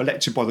some that are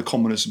elected by the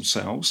commoners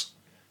themselves.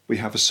 We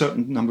have a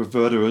certain number of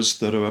verderers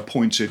that are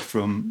appointed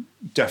from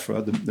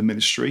DEFRA, the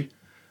ministry.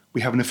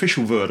 We have an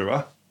official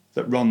verderer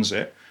that runs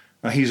it.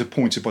 Now, he's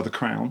appointed by the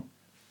Crown.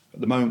 At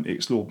the moment,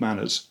 it's Lord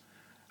Manners.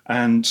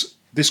 And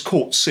this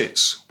court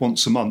sits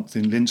once a month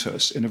in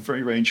Lyndhurst in a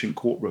very, very ancient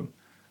courtroom.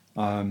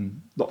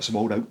 Lots of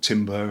old oak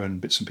timber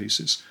and bits and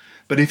pieces.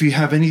 But if you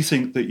have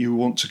anything that you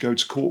want to go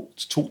to court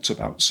to talk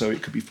about, so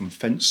it could be from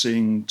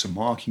fencing to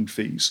marking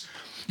fees,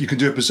 you can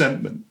do a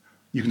presentment.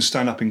 You can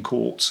stand up in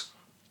court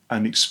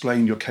and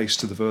explain your case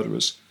to the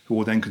verderers, who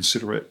will then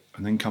consider it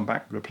and then come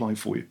back and reply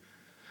for you.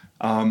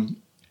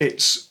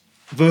 It's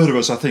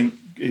verderers, I think,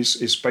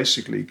 is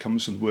basically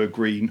comes from the word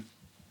green,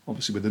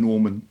 obviously with the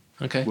Norman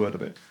word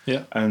of it.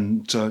 Yeah.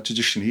 And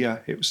traditionally,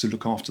 it was to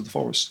look after the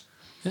forest.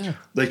 Yeah.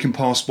 They can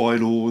pass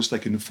bylaws, they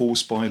can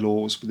enforce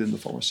bylaws within the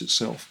forest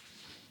itself.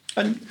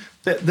 And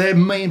their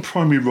main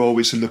primary role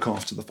is to look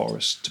after the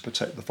forest, to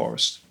protect the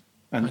forest,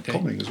 and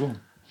commoning as well.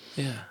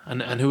 Yeah.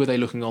 And who are they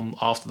looking on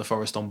after the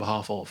forest on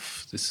behalf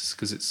of? This is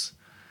because it's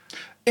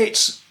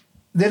at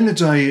the end of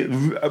the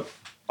day,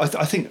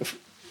 I think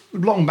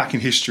long back in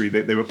history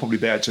they were probably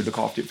there to look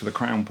after it for the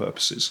crown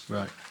purposes.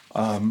 right.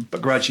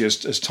 But gradually,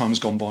 as time's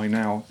gone by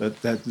now,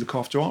 they look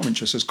after our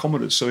interests as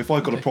commoners. So if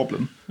I've got a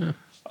problem,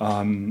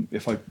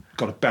 if I've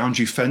got a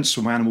boundary fence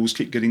where my animals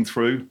keep getting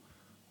through,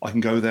 I can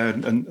go there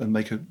and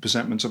make a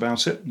presentment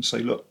about it and say,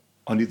 look,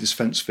 I need this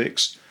fence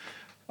fixed.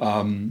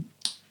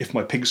 If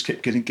my pigs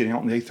keep getting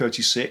out on the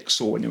A36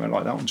 or anywhere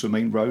like that onto a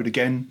main road,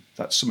 again,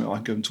 that's something I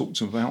can go and talk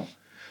to them about.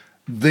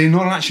 They're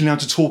not actually allowed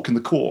to talk in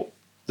the court.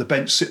 The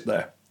bench sit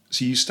there.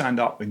 So you stand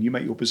up and you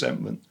make your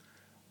presentment,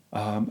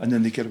 and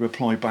then they get a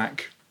reply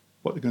back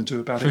what they're going to do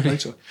about it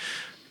later.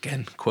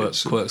 Again,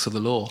 quirks of the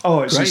law.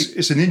 Oh,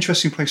 it's an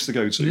interesting place to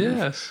go to.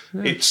 Yes.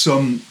 Yeah. It's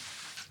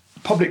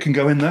public can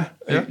go in there,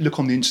 look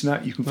on the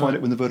internet. You can find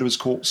it when the verderers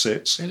court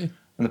sits, Really?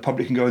 and the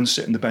public can go and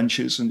sit in the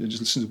benches and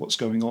just listen to what's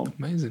going on.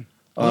 Amazing.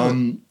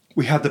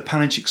 We had the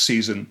Panagic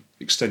season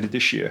extended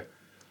this year,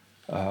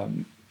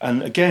 and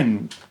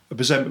again, a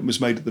presentment was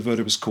made at the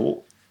verderers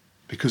court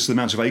because of the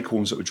amount of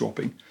acorns that were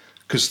dropping.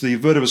 Because the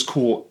verderers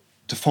court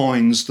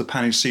defines the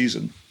Panage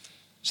season,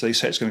 so they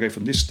say it's going to go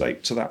from this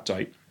date to that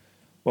date.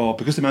 Well,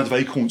 because the amount of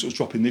acorns that was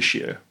dropping this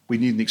year, we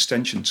need an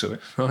extension to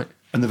it. Right.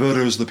 And the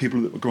verderers are the people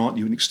that will grant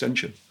you an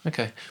extension.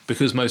 Okay.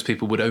 Because most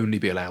people would only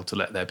be allowed to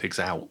let their pigs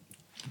out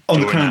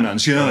On the crown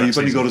lands, you've only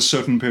season. got a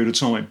certain period of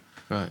time.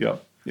 Right.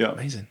 Yeah.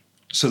 Amazing.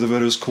 So the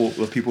verderers court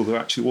are the people that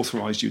actually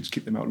authorised you to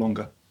keep them out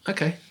longer.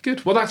 Okay,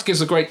 good. Well, that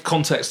gives a great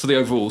context to the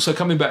overall. So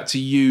coming back to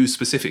you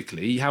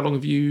specifically, how long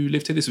have you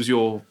lived here? This was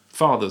your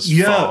father's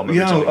farm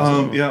originally,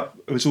 wasn't it?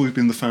 It's always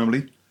been the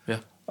family. Yeah.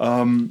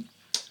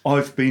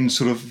 I've been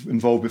sort of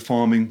involved with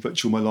farming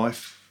virtually all my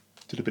life.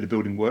 Did a bit of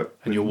building work.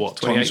 And you're what,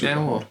 28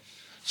 now? Or?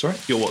 Sorry?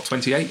 You're what,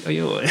 28? Are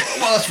you? Well,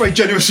 that's very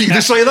generous of you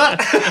to say that.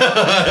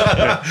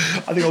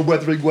 I think I'm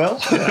weathering well.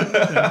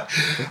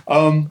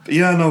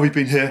 We've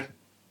been here.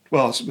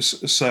 Well,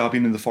 say I've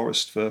been in the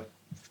forest for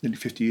nearly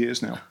 50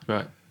 years now.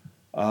 Right.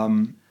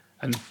 And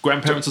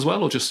grandparents as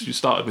well, or just you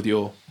started with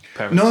your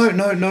parents?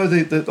 No.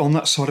 They on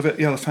that side of it,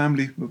 the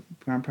family,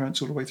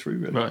 grandparents all the way through,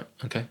 really. Right.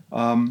 Okay.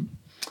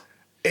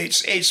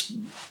 It's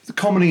the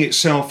commoning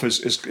itself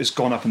has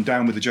gone up and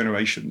down with the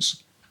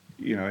generations.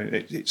 You know,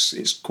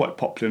 it's quite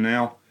popular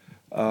now.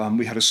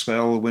 We had a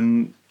spell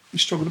when we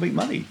struggled to make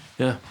money.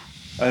 Yeah.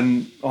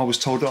 And I was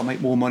told that I'd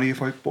make more money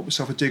if I bought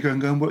myself a digger and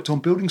go and worked on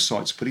building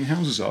sites, putting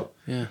houses up.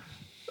 Yeah.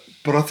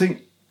 But I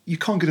think you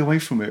can't get away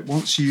from it.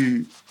 Once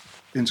you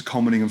into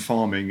commoning and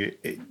farming,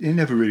 it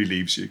never really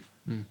leaves you.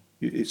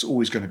 It's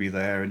always going to be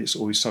there, and it's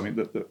always something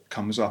that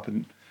comes up.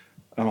 And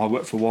I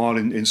worked for a while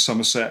in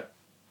Somerset,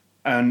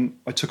 and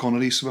I took on a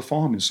lease of a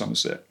farm in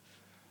Somerset.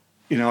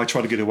 You know, I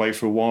tried to get away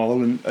for a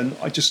while, and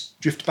I just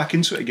drifted back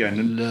into it again.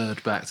 And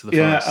lured back to the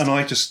forest. Yeah,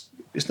 and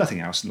there's nothing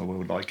else in the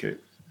world like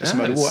it. Doesn't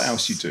matter what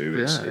else you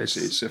do.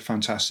 It's a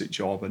fantastic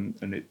job, and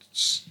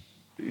it's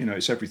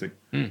it's everything.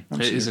 It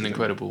is an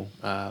incredible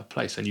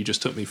place, and you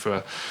just took me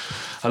for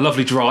a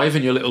lovely drive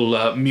in your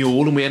little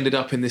mule, and we ended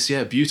up in this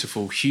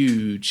beautiful,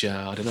 huge.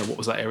 I don't know what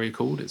was that area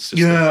called. It's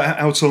just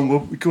out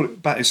on we call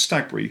it Battis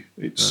Stagbury.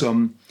 It's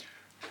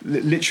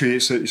literally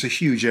it's a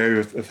huge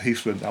area of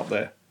heathland out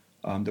there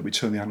that we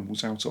turn the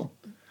animals out on.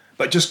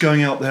 But just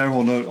going out there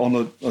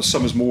on a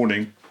summer's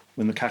morning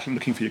when the cattle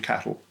looking for your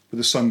cattle with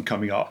the sun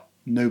coming up,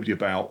 nobody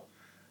about,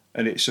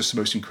 and it's just the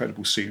most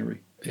incredible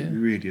scenery. It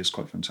really is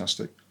quite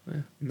fantastic.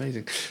 Yeah,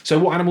 amazing. So,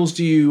 what animals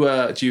do you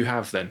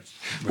have then?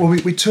 Well,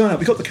 we turn up.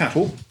 We got the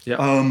cattle.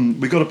 Yeah.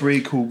 We got a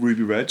breed called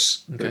Ruby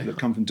Reds that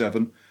come from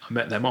Devon. I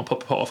met them. I'll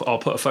put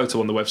a photo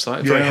on the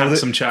website. Very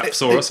handsome chap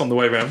saw us on the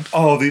way round.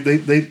 Oh,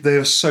 they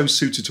are so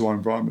suited to our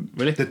environment.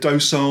 Really? They're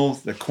docile.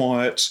 They're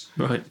quiet.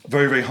 Right.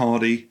 Very, very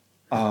hardy.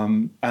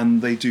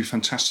 And they do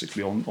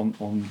fantastically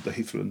on the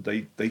heathland.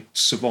 They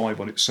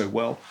survive on it so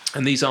well.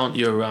 And these aren't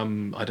your I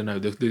don't know,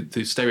 the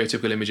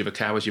stereotypical image of a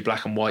cow is your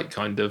black and white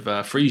kind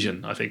of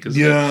Frisian, I think.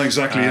 Yeah,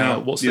 exactly.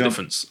 What's the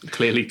difference?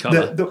 Clearly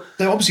colour.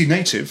 They're obviously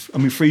native. I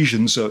mean,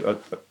 Frisians are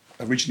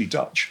originally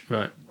Dutch.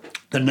 Right.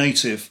 They're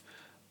native,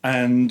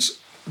 and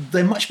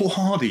they're much more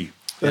hardy.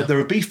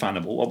 They're a beef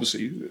animal,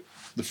 obviously.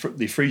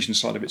 The Frisian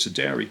side of it's a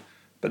dairy,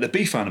 but they're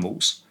beef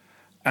animals.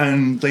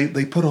 And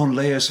they put on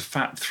layers of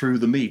fat through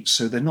the meat,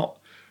 so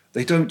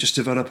they don't just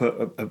develop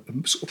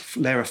a sort of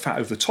layer of fat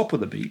over the top of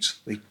the meat.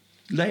 They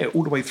lay it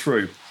all the way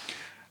through,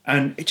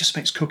 and it just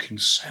makes cooking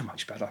so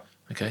much better.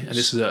 Okay, and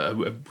this is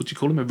what do you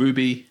call them? A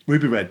ruby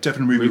red,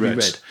 Devon Ruby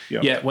Reds.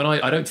 Red. Yeah. When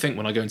I don't think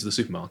when I go into the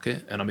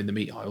supermarket and I'm in the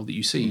meat aisle that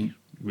you see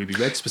Ruby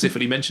Red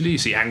specifically mentioned. You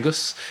see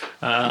Angus.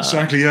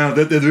 Exactly, yeah.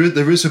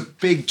 There is a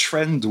big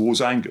trend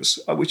towards Angus,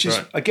 which is,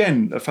 Right.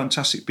 again, a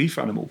fantastic beef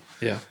animal.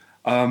 Yeah.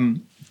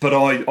 But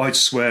I'd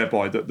swear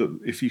by that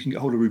if you can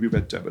get hold of Ruby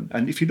Red Devon,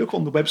 and if you look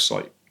on the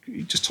website,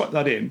 you just type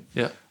that in.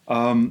 Yeah.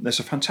 There's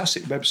a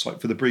fantastic website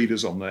for the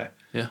breeders on there.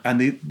 Yeah.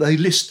 And they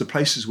list the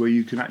places where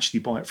you can actually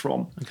buy it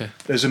from. Okay.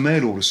 There's a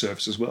mail order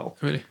service as well.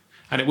 Really?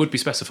 And it would be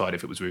specified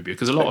if it was Ruby,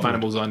 because a lot of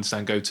animals, I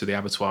understand, go to the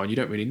abattoir and you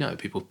don't really know.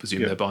 People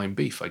presume they're buying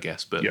beef, I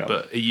guess. But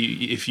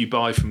if you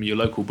buy from your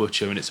local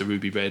butcher and it's a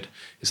Ruby Red,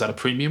 is that a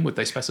premium? Would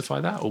they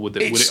specify that, or would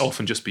it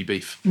often just be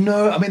beef?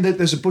 No, I mean,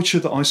 there's a butcher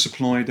that I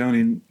supply down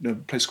in a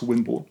place called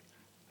Wimborne,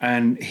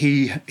 and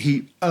he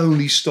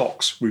only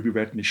stocks Ruby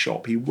Red in his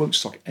shop. He won't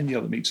stock any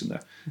other meats in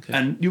there. Okay.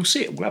 And you'll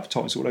see it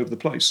advertised all over the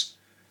place.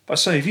 But I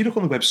say, if you look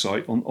on the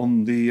website,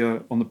 on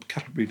the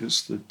cattle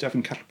breeders, the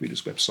Devon Cattle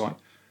Breeders website,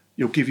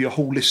 you'll give you a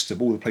whole list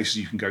of all the places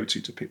you can go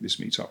to pick this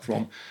meat up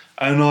from.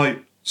 And I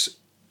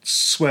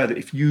swear that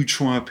if you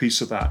try a piece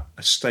of that,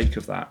 a steak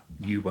of that,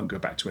 you won't go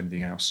back to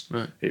anything else.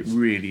 Right. It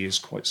really is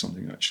quite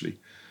something, actually.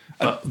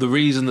 But the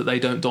reason that they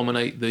don't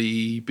dominate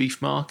the beef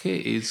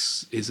market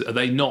is are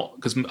they not?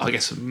 Because I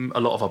guess a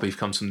lot of our beef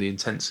comes from the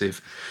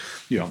intensive,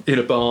 in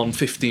a barn,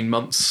 15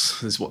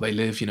 months is what they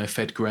live,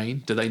 fed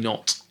grain. Do they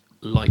not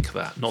like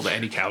that? Not that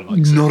any cow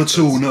likes it. Not at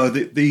all, no.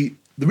 The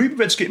Ruby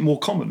Red's getting more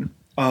common.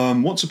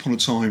 Once upon a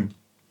time,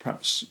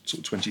 perhaps sort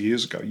of 20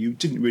 years ago, you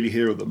didn't really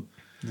hear of them.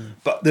 No.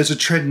 But there's a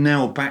trend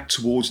now back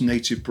towards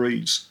native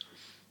breeds.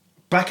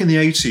 Back in the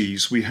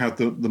 80s, we had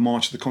the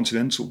March of the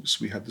Continentals.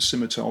 We had the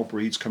Simmental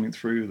breeds coming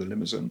through, the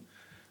Limousin,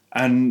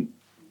 and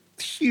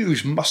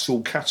huge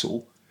muscle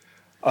cattle,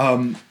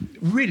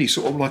 really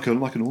sort of like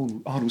an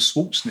Arnold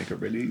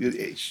Schwarzenegger,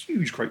 really.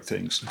 Huge, great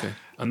things. Okay.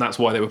 And that's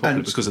why they were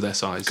popular, because of their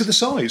size. Because of the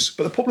size.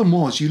 But the problem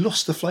was you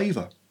lost the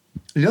flavour.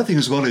 And the other thing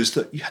as well is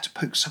that you had to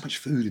poke so much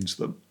food into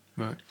them.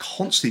 Right.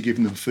 Constantly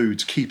giving them food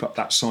to keep up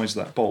that size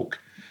of that bulk.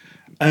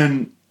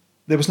 And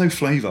there was no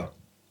flavour.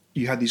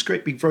 You had these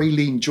great big, very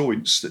lean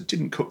joints that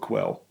didn't cook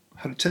well,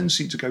 had a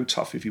tendency to go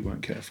tough if you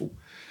weren't careful.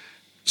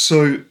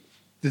 So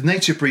the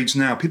native breeds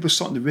now, people are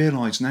starting to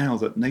realise now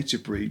that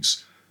native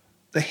breeds,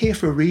 they're here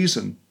for a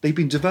reason. They've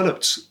been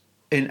developed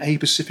in a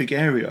specific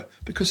area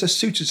because they're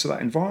suited to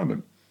that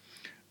environment.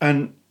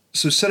 And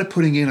so instead of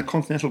putting in a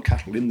continental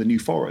cattle in the New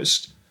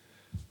Forest,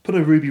 put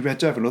a Ruby Red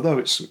Devon, although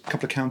it's a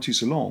couple of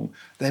counties along,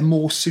 they're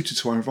more suited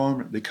to our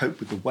environment. They cope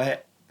with the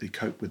wet, they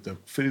cope with the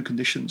food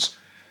conditions.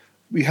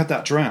 We had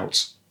that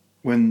drought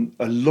when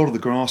a lot of the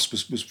grass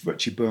was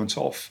virtually burnt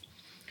off.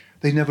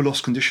 They never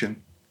lost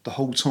condition the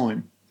whole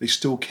time. They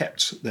still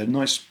kept their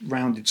nice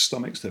rounded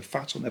stomachs, their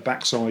fat on their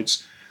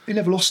backsides. They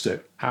never lost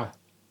it. How?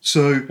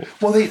 So,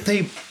 well,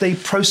 they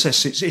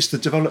process it. It's the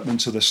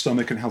development of the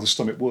stomach and how the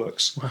stomach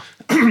works. Wow.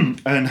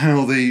 And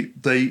how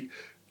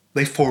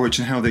they forage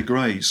and how they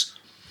graze.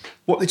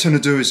 What they tend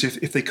to do is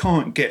if they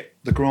can't get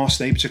the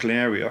grass in a particular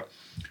area,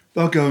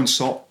 they'll go and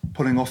start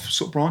pulling off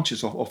sort of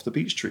branches off the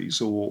beech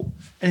trees or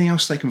anything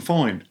else they can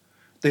find.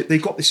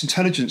 They've got this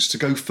intelligence to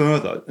go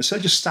further. Instead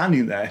of just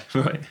standing there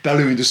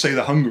bellowing to say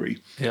they're hungry,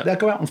 they'll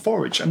go out and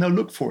forage and they'll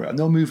look for it and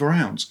they'll move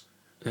around.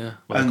 Yeah,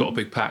 well, they've got a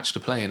big patch to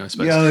play in, I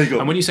suppose. Yeah, they got.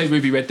 And when you say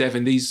Ruby Red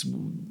Devon, these,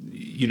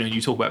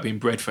 you talk about being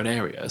bred for an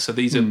area. So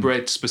these are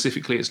bred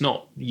specifically. It's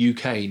not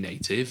UK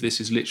native. This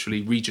is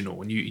literally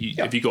regional. And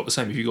have you got the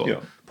same? Have you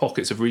got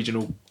pockets of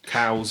regional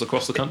cows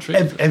across the country?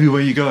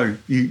 Everywhere you go,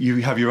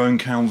 you have your own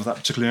cow for that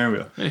particular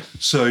area. Yeah.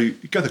 So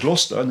you go to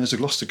Gloucester and there's a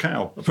Gloucester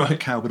cow, a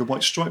black cow with a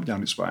white stripe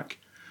down its back.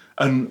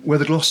 And where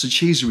the Gloucester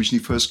cheese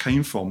originally first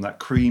came from, that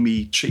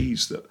creamy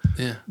cheese that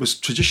was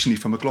traditionally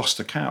from a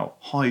Gloucester cow,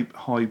 high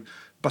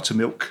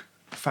buttermilk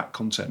fat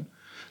content.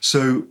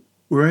 So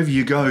wherever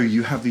you go,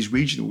 you have these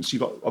regionals. You've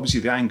got obviously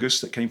the Angus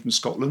that came from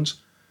Scotland.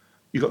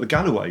 You've got the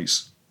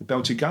Galloways, the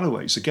belted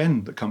Galloways,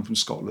 again, that come from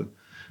Scotland.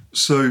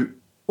 So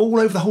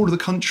all over the whole of the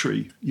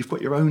country, you've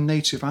got your own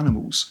native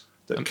animals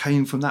that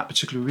came from that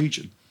particular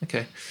region.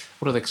 Okay.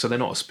 What are they? So they're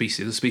not a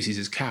species. The species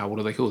is cow. What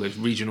are they called? There's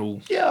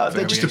regional. Yeah,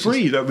 they're just a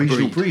breed, a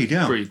regional breed.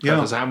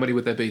 Yeah. So how many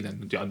would there be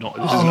then? I'm not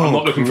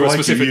looking for a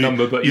specific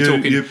number, but you're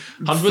talking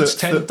hundreds,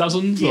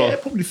 dozens? Yeah,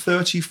 probably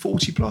 30,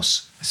 40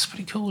 plus. That's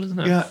pretty cool, isn't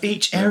it? Yeah,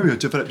 each area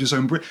developed its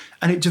own breed.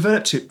 And it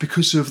developed it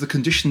because of the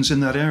conditions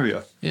in that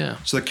area. Yeah.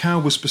 So the cow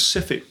was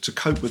specific to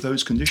cope with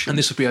those conditions. And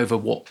this would be over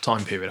what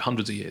time period?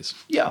 Hundreds of years?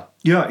 Yeah,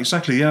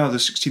 exactly. Yeah, the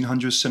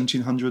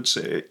 1600s,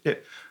 1700s.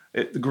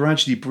 It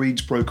gradually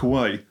breeds broke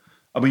away.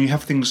 I mean, you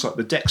have things like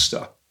the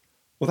Dexter.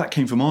 Well, that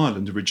came from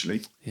Ireland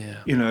originally.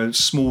 Yeah.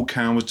 Small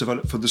cow was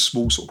developed for the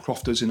small sort of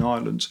crofters in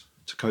Ireland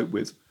to cope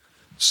with.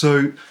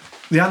 So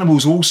the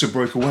animals also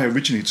broke away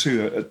originally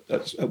too.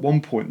 At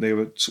one point, they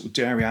were sort of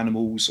dairy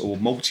animals or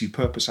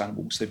multi-purpose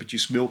animals. They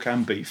produced milk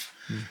and beef.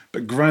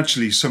 But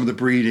gradually, some of the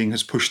breeding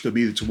has pushed them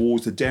either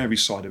towards the dairy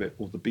side of it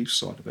or the beef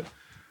side of it.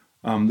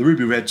 The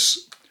Ruby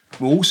Reds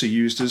were also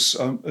used as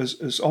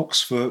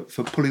ox for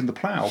pulling the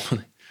plough.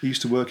 They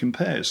used to work in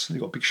pairs. They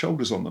got big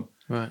shoulders on them.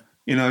 Right.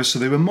 So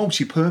they were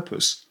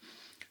multi-purpose.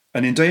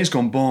 And in days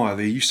gone by,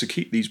 they used to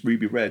keep these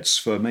Ruby Reds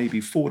for maybe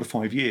 4 to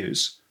 5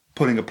 years,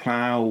 pulling a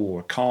plough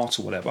or a cart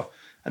or whatever.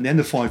 At the end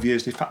of 5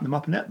 years, they fatten them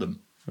up and net them.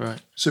 Right.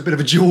 So a bit of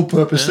a dual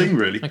purpose thing,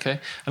 really. Okay.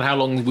 And how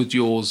long would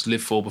yours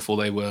live for before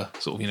they were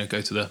sort of,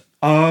 go to the...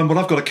 Well,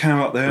 I've got a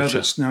cow out there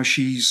that's now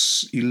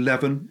she's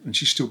 11 and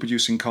she's still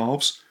producing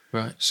calves.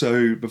 Right.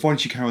 So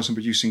provided she carries on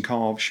producing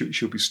calves,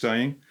 she'll be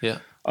staying. Yeah.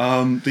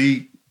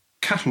 The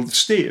cattle, the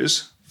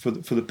steers for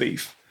the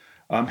beef,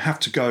 have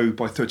to go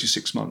by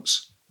 36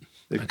 months.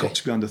 They've got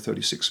to be under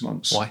 36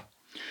 months. Why?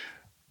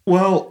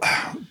 Well,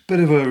 a bit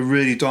of a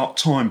really dark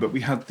time, but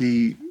we had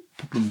the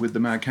problem with the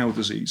mad cow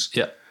disease.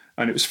 Yeah.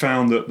 And it was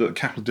found that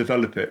cattle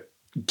develop it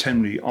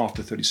generally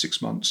after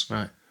 36 months.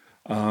 Right.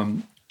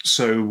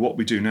 So what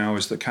we do now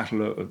is that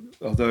cattle,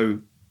 although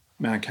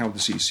mad cow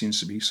disease seems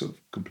to be sort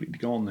of completely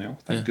gone now,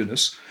 thank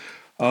goodness,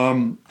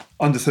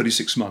 under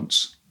 36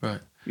 months. Right.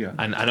 Yeah.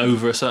 And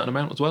over a certain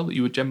amount as well that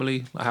you would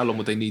generally, how long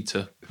would they need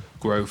to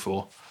grow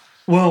for?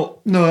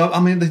 Well, no, I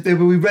mean, they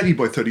will be ready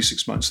by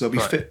 36 months. They'll be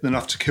fit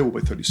enough to kill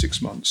by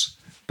 36 months.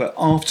 But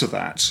after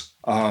that,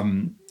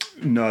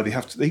 no, they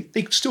have to, they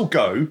can still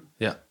go.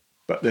 Yeah.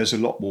 But there's a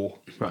lot more.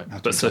 Right.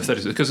 But so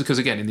 30, because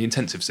again, in the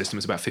intensive system,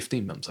 it's about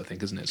 15 months, I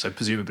think, isn't it? So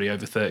presumably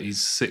over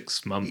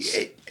 36 months.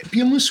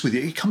 Be honest with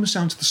you, it comes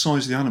down to the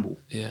size of the animal.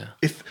 Yeah.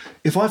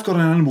 If I've got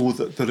an animal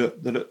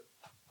that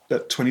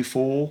at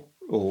 24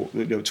 or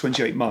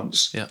 28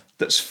 months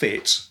that's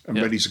fit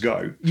and ready to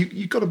go,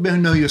 you've got to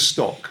know your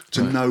stock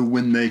to know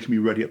when they can be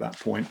ready at that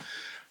point.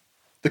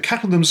 The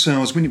cattle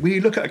themselves, when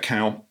you look at a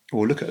cow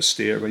or look at a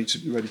steer ready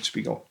to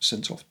be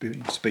sent off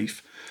to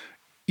beef,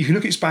 you can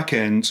look at its back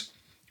end.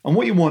 And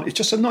what you want is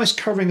just a nice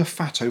covering of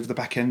fat over the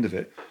back end of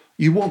it.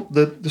 You want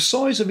the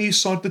size of each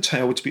side of the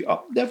tail to be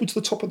up level to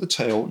the top of the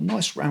tail,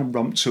 nice round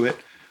rump to it,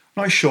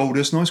 nice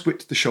shoulders, nice width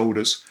to the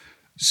shoulders.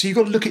 So you've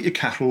got to look at your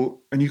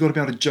cattle and you've got to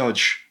be able to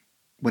judge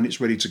when it's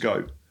ready to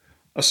go.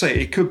 I say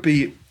it could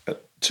be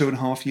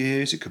 2.5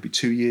 years, it could be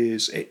 2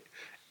 years. It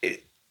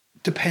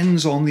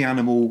depends on the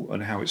animal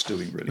and how it's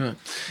doing, really. Right.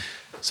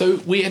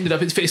 So we ended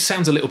up, it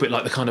sounds a little bit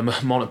like the kind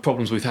of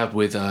problems we've had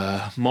with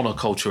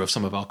monoculture of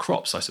some of our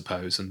crops, I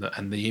suppose,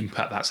 and the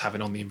impact that's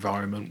having on the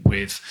environment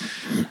with,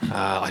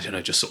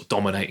 just sort of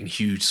dominating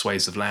huge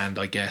swathes of land,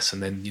 I guess,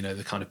 and then,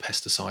 the kind of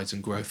pesticides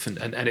and growth.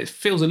 And it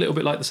feels a little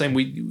bit like the same,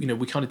 we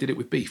kind of did it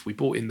with beef. We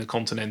brought in the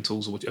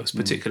Continentals or a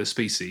particular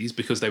species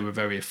because they were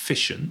very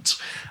efficient.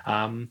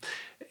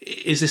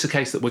 Is this a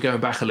case that we're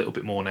going back a little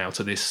bit more now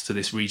to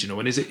this regional?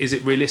 And is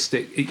it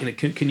realistic?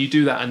 Can you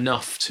do that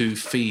enough to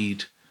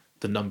feed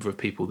the number of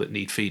people that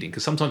need feeding?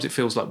 Because sometimes it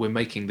feels like we're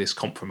making this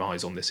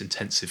compromise on this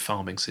intensive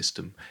farming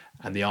system,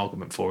 and the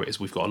argument for it is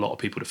we've got a lot of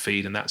people to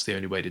feed and that's the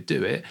only way to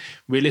do it.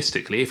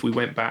 Realistically, if we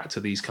went back to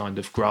these kind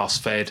of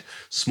grass-fed,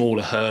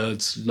 smaller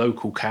herds,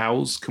 local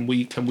cows, can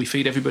we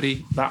feed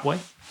everybody that way?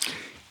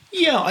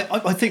 Yeah,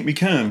 I think we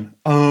can.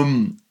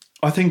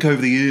 I think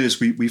over the years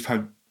we've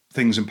had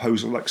things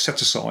imposed like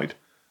set aside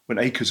when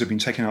acres have been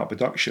taken out of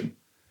production.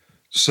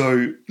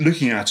 So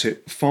looking at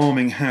it,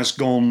 farming has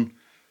gone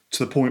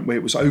to the point where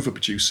it was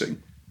overproducing.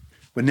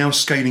 We're now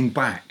scaling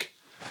back.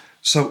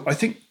 So I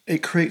think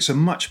it creates a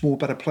much more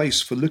better place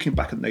for looking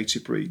back at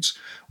native breeds.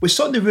 We're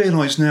starting to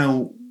realise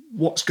now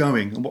what's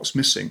going and what's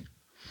missing.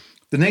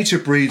 The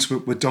native breeds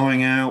were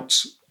dying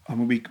out. I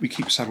mean, we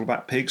keep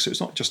saddleback pigs, so it's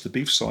not just the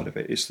beef side of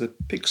it, it's the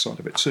pig side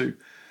of it too.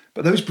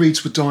 But those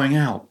breeds were dying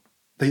out.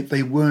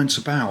 They weren't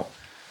about.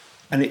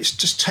 And it's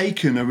just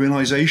taken a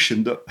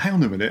realisation that, hang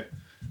on a minute,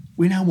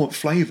 we now want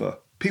flavour.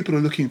 People are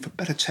looking for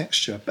better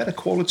texture, better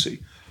quality.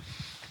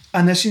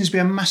 And there seems to be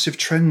a massive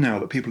trend now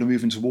that people are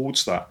moving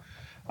towards that.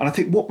 And I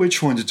think what we're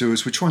trying to do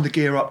is we're trying to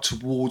gear up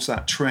towards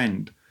that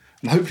trend.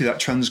 And hopefully that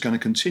trend is going to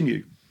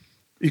continue.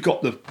 You've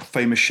got the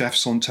famous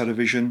chefs on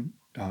television,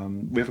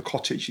 River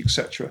Cottage,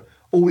 etc.,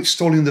 all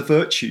extolling the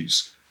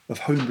virtues of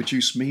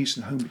home-produced meat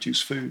and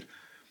home-produced food.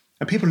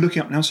 And people are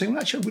looking up now saying,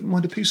 well, actually, I wouldn't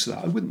mind a piece of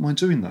that. I wouldn't mind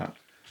doing that.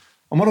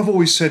 And what I've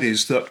always said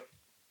is that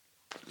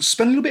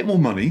spend a little bit more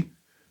money,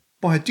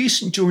 buy a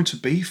decent joint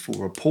of beef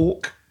or a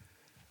pork,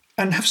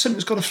 and have something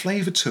that's got a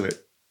flavour to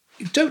it.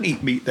 You don't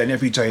eat meat then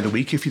every day of the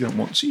week if you don't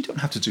want to. You don't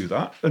have to do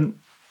that. And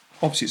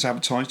obviously it's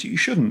advertised, you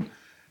shouldn't.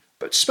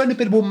 But spend a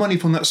bit more money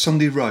from that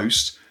Sunday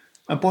roast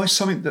and buy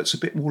something that's a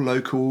bit more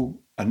local,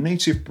 a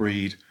native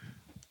breed.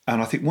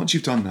 And I think once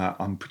you've done that,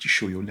 I'm pretty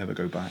sure you'll never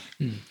go back.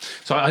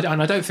 So I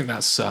don't think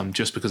that's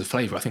just because of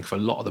flavour. I think for a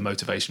lot of the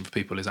motivation for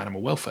people is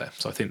animal welfare.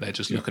 So I think they're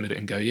just looking at it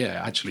and go,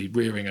 actually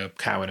rearing a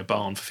cow in a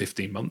barn for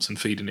 15 months and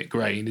feeding it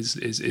grain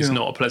is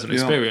not a pleasant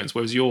experience.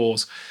 Whereas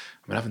yours,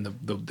 I mean, having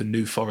the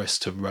new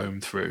forest to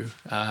roam through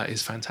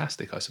is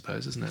fantastic, I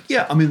suppose, isn't it?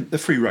 Yeah, I mean, they're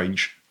free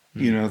range.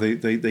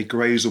 They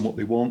graze on what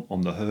they want,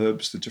 on the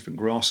herbs, the different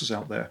grasses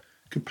out there,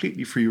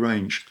 completely free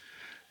range.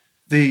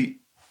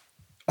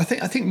 I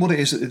think what it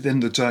is at the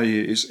end of the day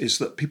is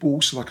that people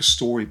also like a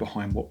story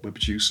behind what we're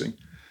producing.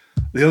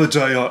 The other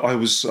day I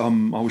was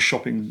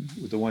shopping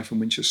with the wife in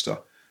Winchester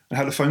and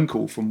had a phone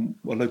call from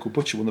a local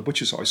butcher, one of the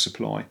butchers I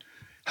supply.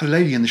 Had a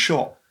lady in the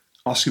shop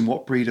asking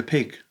what breed of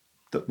pig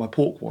that my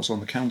pork was on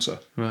the counter.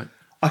 Right.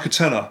 I could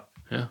tell her.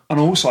 Yeah. And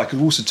I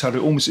could also tell her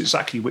almost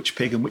exactly which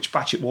pig and which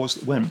batch it was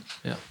that went.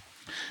 Yeah.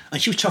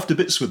 And she was chuffed to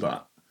bits with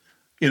that.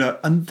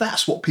 And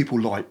that's what people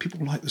like.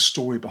 People like the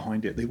story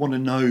behind it. They want to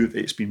know that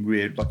it's been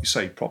reared, like you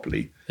say,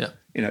 properly. Yeah.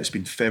 It's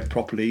been fed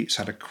properly. It's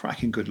had a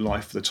cracking good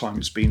life for the time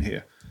it's been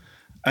here.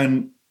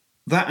 And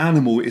that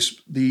animal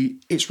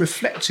it's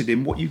reflected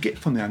in what you get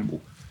from the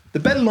animal. The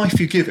better life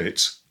you give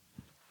it,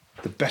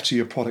 the better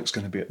your product's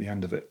going to be at the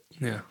end of it.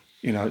 Yeah.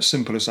 It's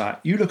simple as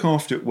that. You look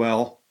after it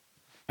well,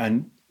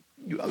 and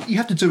you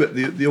have to do it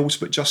the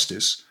ultimate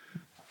justice,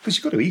 because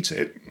you've got to eat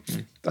it.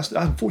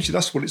 Unfortunately,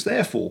 that's what it's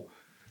there for.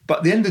 But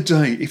at the end of the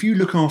day, if you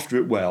look after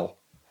it well,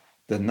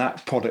 then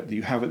that product that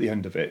you have at the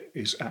end of it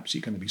is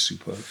absolutely going to be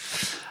superb.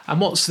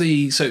 And what's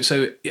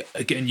so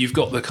again, you've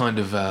got the kind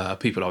of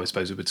people, I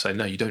suppose, who would say,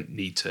 no, you don't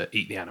need to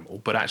eat the animal.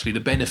 But actually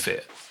the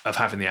benefit of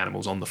having the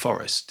animals on the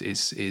forest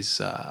is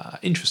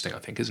interesting, I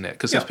think, isn't it?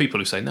 Because there's people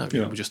who say, no,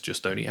 we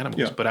just don't eat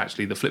animals. Yeah. But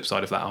actually the flip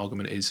side of that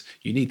argument is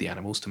you need the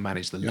animals to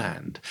manage the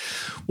land.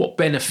 What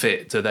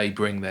benefit do they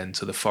bring then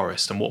to the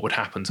forest? And what would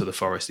happen to the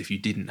forest if you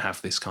didn't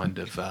have this kind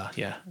of,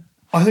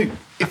 I think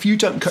if you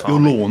don't cut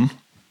farming. your lawn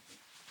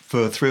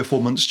for 3 or 4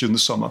 months during the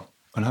summer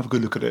and have a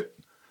good look at it,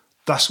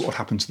 that's what would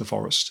happen to the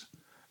forest.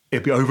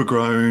 It'd be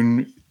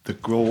overgrown, the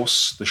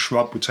gorse, the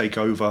shrub would take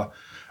over.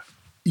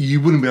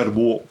 You wouldn't be able to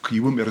walk,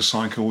 you wouldn't be able to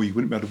cycle, you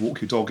wouldn't be able to walk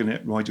your dog in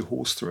it, ride your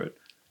horse through it.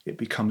 It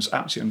becomes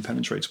absolutely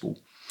impenetrable.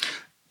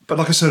 But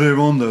like I said earlier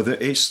on, though,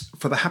 that it's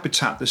for the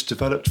habitat that's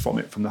developed from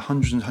it, from the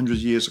hundreds and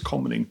hundreds of years of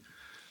commoning.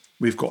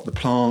 We've got the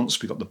plants,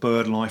 we've got the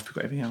bird life, we've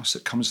got everything else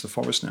that comes to the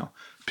forest now.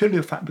 Purely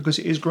the fact because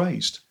it is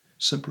grazed.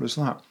 Simple as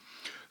that.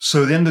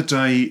 So at the end of the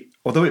day,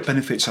 although it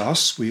benefits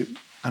us,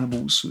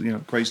 animals,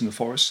 grazing the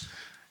forest,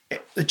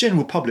 the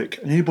general public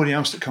and anybody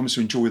else that comes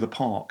to enjoy the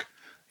park,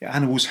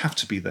 animals have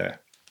to be there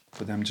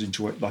for them to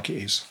enjoy it like it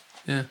is.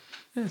 Yeah.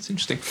 Yeah, it's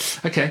interesting.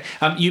 Okay,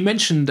 you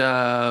mentioned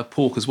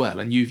pork as well,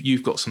 and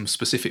you've got some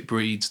specific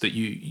breeds that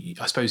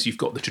I suppose you've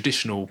got the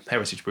traditional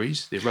heritage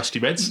breeds, the Rusty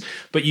Reds,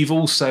 but you've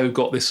also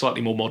got this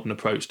slightly more modern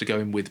approach to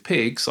going with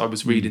pigs. I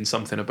was reading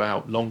something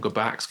about longer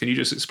backs. Can you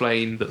just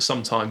explain that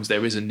sometimes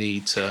there is a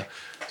need to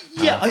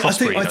I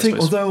think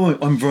although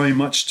I'm very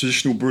much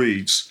traditional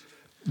breeds,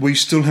 we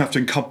still have to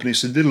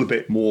encompass a little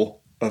bit more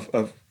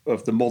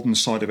of the modern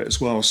side of it as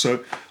well.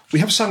 So we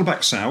have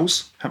saddleback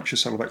sows, Hampshire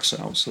saddleback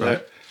sows. So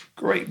right.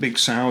 Great big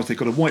sows. They've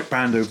got a white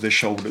band over their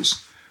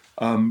shoulders.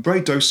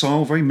 Very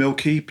docile, very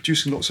milky,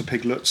 producing lots of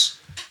piglets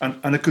and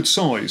a good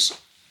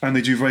size. And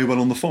they do very well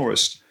on the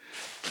forest.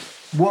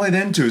 What I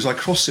then do is I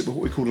cross it with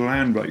what we call a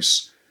land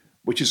race,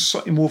 which is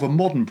slightly more of a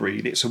modern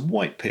breed. It's a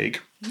white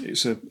pig.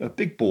 It's a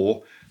big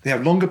boar. They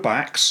have longer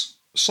backs,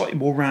 slightly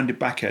more rounded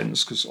back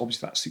ends, because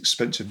obviously that's the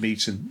expensive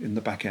meat in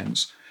the back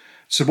ends.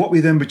 So what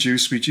we then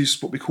produce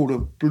what we call a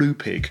blue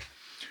pig.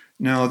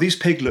 Now, these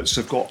piglets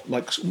have got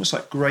almost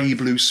like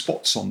grey-blue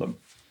spots on them,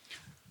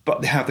 but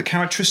they have the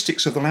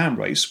characteristics of the land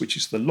race, which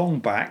is the long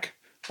back,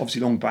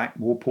 obviously long back,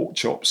 more pork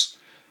chops,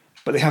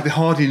 but they have the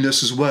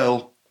hardiness as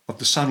well of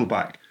the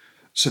saddleback.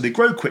 So they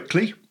grow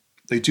quickly,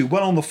 they do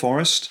well on the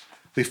forest,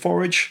 they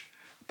forage,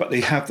 but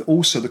they have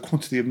also the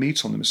quantity of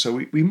meat on them.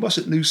 So we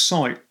mustn't lose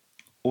sight,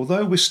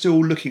 although we're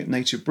still looking at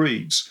native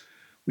breeds,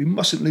 we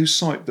mustn't lose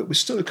sight that we're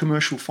still a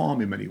commercial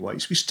farm in many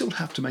ways. We still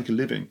have to make a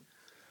living.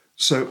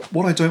 So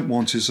what I don't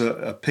want is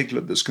a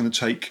piglet that's going to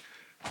take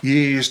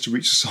years to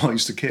reach the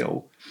size to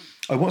kill.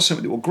 I want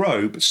something that will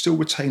grow, but still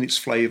retain its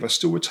flavour,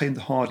 still retain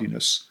the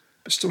hardiness,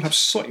 but still have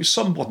slightly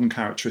some modern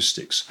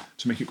characteristics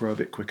to make it grow a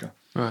bit quicker.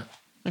 Right.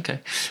 Okay.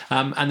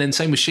 And then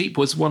same with sheep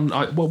was one.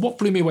 What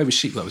blew me away with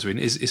sheep that I was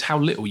reading is how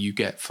little you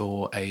get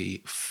for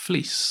a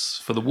fleece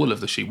for the wool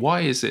of the sheep.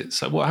 Why is it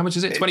so? How much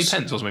is it? 20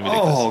 pence or something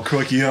ridiculous? Oh,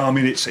 crikey! Yeah, I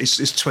mean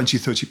it's 20,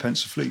 30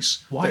 pence a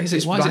fleece. Why is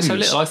it so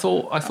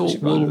little? I thought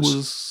wool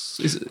was.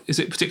 Is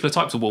it particular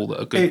types of wool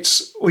that are good?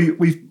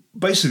 We've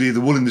basically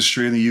the wool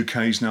industry in the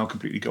UK is now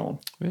completely gone.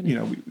 Really?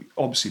 We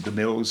obviously the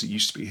mills that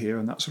used to be here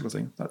and that sort of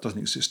thing that doesn't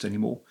exist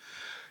anymore.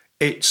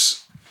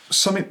 It's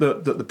something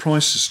that the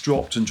price has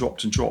dropped and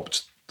dropped and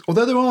dropped.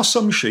 Although there are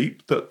some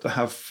sheep that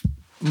have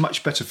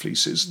much better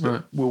fleeces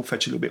that will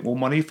fetch a little bit more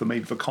money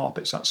for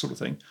carpets, that sort of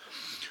thing.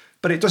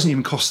 But it doesn't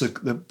even cost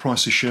the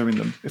price of shearing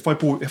them. If I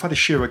had a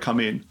shearer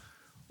come in,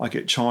 I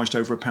get charged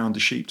over £1 a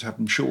sheep to have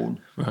them shorn.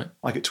 Right.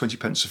 I get 20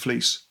 pence a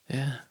fleece.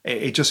 Yeah.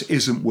 It just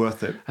isn't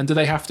worth it. And do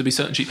they have to be,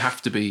 certain sheep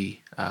have to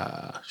be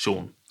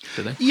shorn,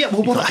 do they? Yeah,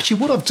 well,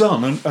 what I've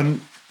done,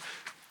 and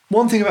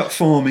one thing about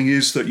farming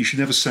is that you should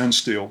never stand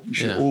still. You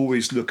should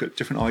always look at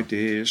different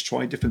ideas,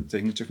 try different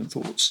things, different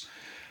thoughts.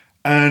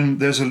 And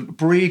there's a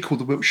breed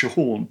called the Wiltshire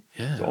Horn.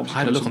 Yeah, I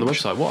had a look on the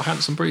website. What a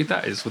handsome breed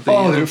that is. With they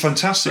were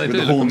fantastic with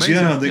the horns.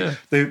 Amazing.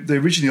 They're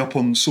originally up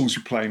on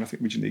Salisbury Plain, I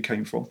think originally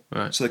came from.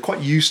 Right. So they're quite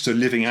used to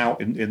living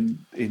out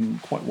in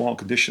quite wild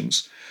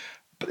conditions.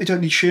 But they don't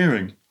need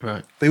shearing.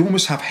 Right. They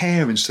almost have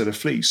hair instead of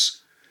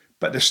fleece.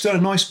 But they're still a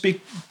nice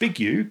big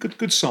ewe,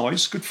 good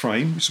size, good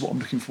frame, which is what I'm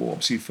looking for,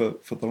 obviously,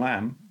 for the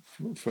lamb,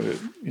 for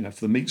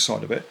the meat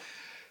side of it.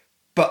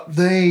 But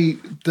they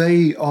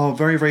are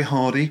very, very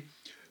hardy.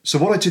 So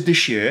what I did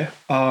this year,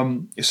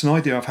 it's an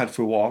idea I've had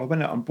for a while. I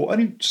went out and bought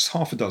only just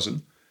half a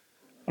dozen.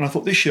 And And I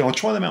thought this year I'll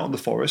try them out in the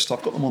forest.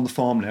 I've got them on the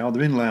farm now.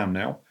 They're in lamb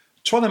now.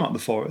 Try them out in the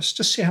forest.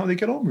 Just see how they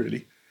get on,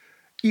 really.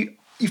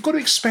 You've got to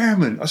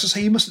experiment. As I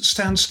say, you mustn't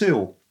stand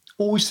still.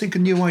 Always think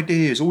of new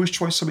ideas. Always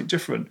try something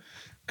different.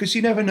 Because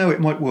you never know,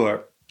 it might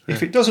work. Yeah.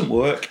 If it doesn't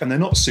work and they're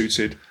not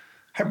suited,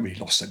 I haven't really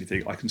lost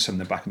anything. I can send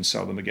them back and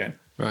sell them again.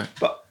 Right.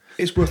 But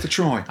it's worth a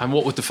try. And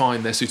what would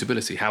define their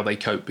suitability? How they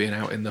cope being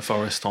out in the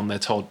forest on their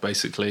Todd,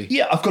 basically?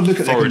 Yeah, I've got to look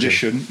at their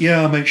condition.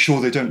 Yeah, make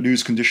sure they don't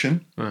lose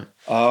condition. Right.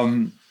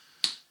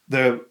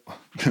 Their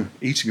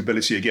eating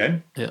ability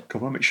again. Yeah. I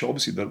want to make sure,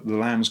 obviously, the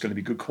lamb's going to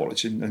be good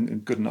quality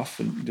and good enough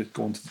and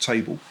go onto the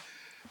table.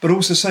 But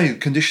also say,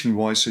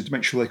 condition-wise, so to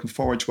make sure they can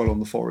forage well on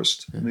the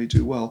forest and they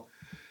do well.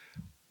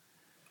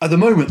 At the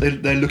moment,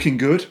 they're looking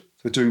good.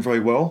 They're doing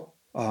very well.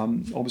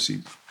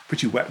 Obviously,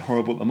 pretty wet and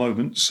horrible at the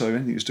moment, so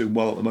anything that's doing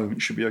well at the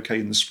moment should be okay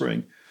in the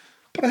spring.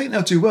 But I think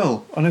they'll do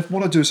well. And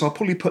what I do is I'll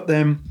probably put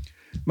them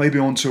maybe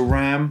onto a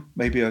ram,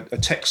 maybe a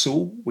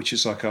Texel, which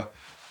is like a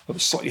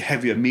slightly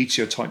heavier,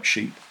 meatier type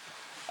sheep.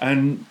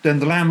 And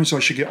then the lambs I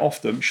should get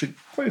off them should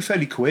grow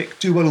fairly quick,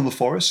 do well in the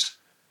forest,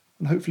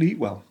 and hopefully eat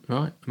well.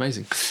 Right,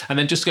 amazing. And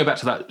then just to go back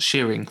to that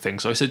shearing thing.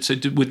 So I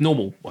said, with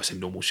normal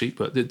sheep,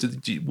 but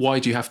why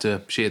do you have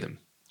to shear them?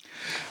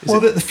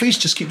 The fleece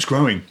just keeps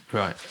growing.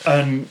 Right.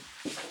 And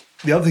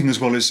the other thing as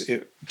well is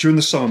during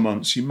the summer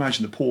months, you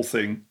imagine the poor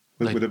thing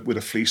with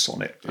a fleece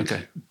on it.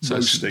 Okay, so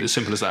it's as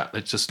simple as that.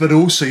 It's just. But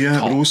also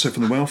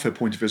from the welfare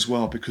point of view as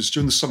well, because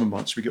during the summer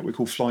months we get what we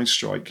call fly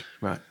strike.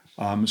 Right.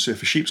 So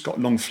if a sheep's got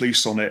long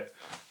fleece on it,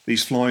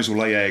 these flies will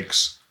lay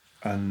eggs,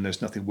 and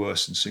there's nothing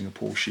worse than seeing a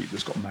poor sheep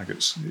that's got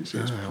maggots. It's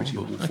pretty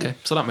awful. Okay,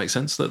 so that makes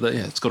sense. That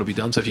it's got to be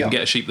done. So if you can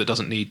get a sheep that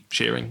doesn't need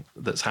shearing,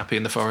 that's happy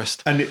in the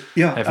forest, and to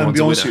be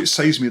honest, it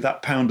saves me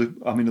that pound.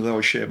 Although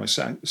I shear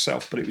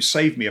myself, but it would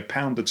save me a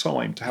pound a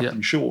time to have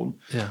them shorn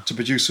to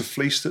produce a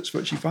fleece that's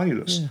virtually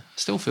valueless. Yeah.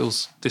 Still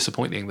feels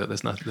disappointing that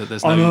there's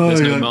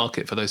no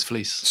market for those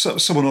fleece. So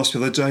someone asked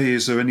me the other day,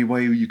 is there any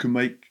way you can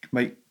make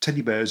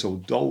teddy bears or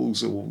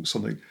dolls or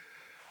something?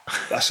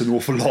 That's an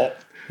awful lot.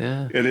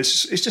 Yeah, and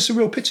it's just a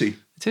real pity.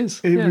 It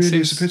is. It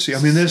really is a pity.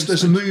 I mean,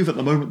 there's a move at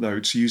the moment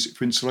though to use it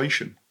for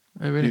insulation.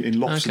 Oh, really? In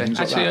lots and things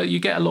like that. Actually, you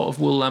get a lot of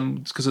wool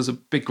because there's a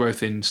big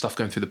growth in stuff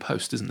going through the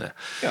post, isn't there?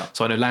 Yeah.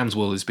 So I know lamb's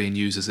wool is being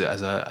used as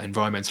a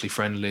environmentally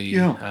friendly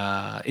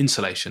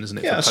insulation, isn't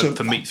it? Yeah.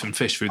 For meat from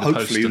fish through the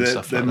post and stuff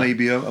like that. There may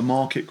be a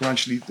market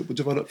gradually that will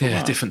develop. For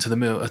that. Different to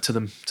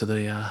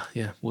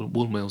the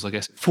wool mills, I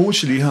guess.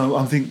 Fortunately,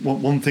 I think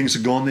one things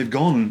are gone, they've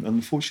gone, and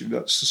unfortunately,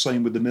 that's the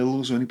same with the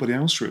mills or anybody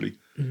else really.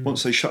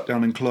 Once they shut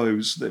down and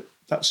close,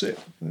 that's it.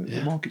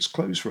 The market's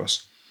closed for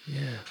us.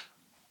 Yeah.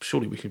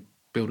 Surely we could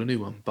build a new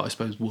one, but I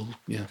suppose wool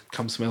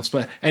comes from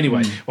elsewhere.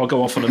 Anyway, I'll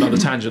go off on another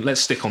tangent.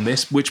 Let's stick on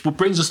this, which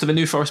brings us to the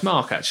New Forest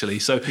Mark, actually.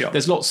 So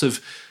there's lots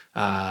of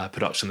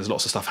production, there's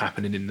lots of stuff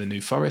happening in the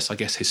New Forest. I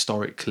guess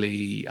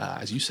historically,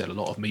 as you said, a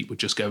lot of meat would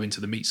just go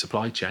into the meat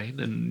supply chain,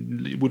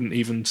 and you wouldn't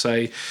even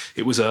say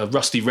it was a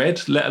rusty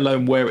red, let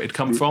alone where it had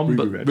come from.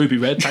 Ruby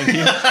red, thank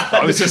you.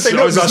 I was just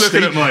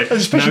looking at my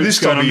especially this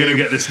time I'm going to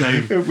get this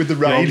name with the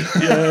rain.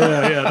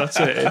 Yeah, that's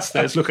it.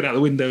 It's looking out the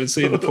window and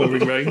seeing the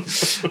pouring rain.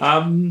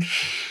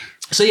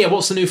 So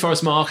what's the New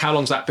Forest Mark? How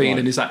long's that been,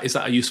 and is that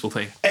a useful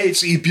thing?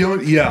 It's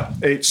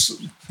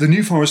the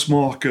New Forest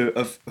Mark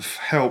have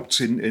helped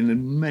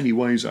in many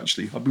ways.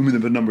 Actually, I've been with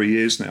them for a number of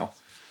years now,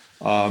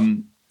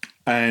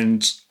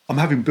 and I'm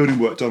having building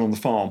work done on the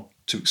farm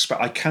to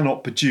expect. I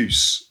cannot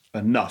produce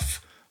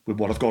enough with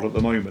what I've got at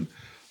the moment,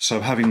 so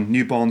having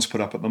new barns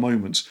put up at the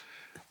moment,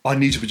 I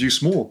need to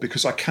produce more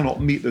because I cannot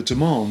meet the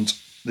demand.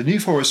 The New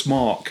Forest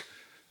Mark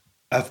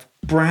have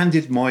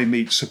branded my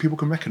meat so people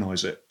can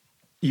recognise it.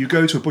 You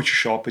go to a butcher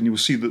shop and you will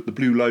see the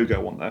blue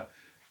logo on there.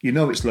 You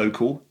know it's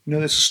local. You know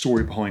there's a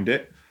story behind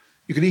it.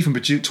 You can even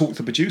talk to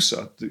the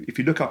producer. If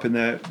you look up in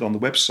there on the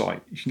website,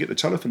 you can get the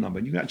telephone number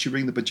and you can actually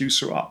ring the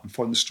producer up and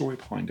find the story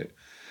behind it.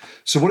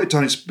 So what it's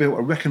done is built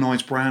a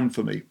recognised brand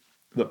for me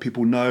that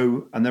people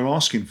know and they're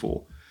asking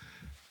for.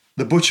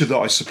 The butcher that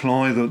I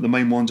supply, the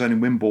main one down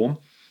in Wimborne,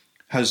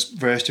 has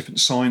various different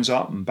signs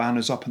up and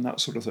banners up and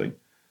that sort of thing.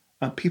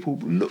 And people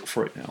look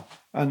for it now.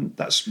 And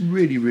that's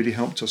really, really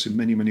helped us in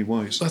many, many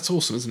ways. That's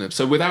awesome, isn't it?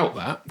 So without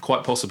that,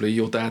 quite possibly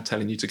your dad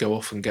telling you to go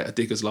off and get a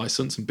digger's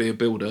license and be a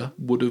builder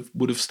would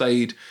have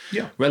stayed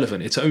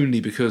relevant. It's only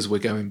because we're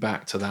going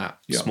back to that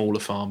smaller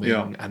farming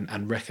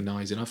and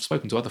recognising. I've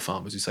spoken to other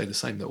farmers who say the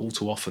same, that all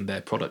too often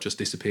their product just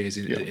disappears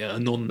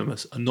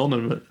anonymously.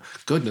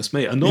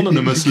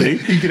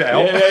 You get it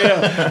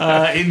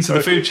out. Into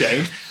the food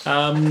chain.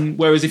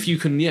 Whereas if you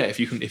can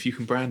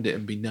brand it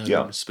and be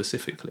known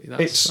specifically,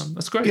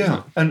 that's great.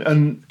 Yeah,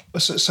 and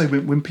say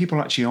when people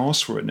actually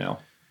ask for it now,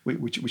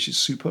 which is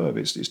superb.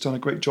 It's done a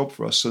great job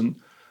for us, and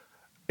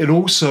it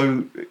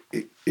also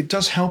it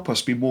does help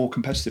us be more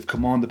competitive,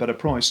 command a better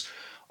price.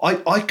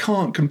 I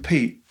can't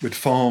compete with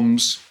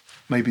farms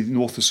maybe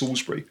north of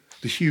Salisbury,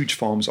 the huge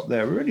farms up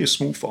there. We're only a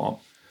small farm,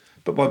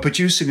 but by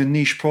producing a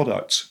niche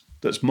product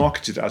that's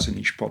marketed as a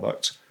niche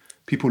product,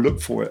 people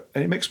look for it,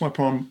 and it makes my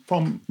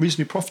farm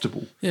reasonably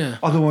profitable. Yeah.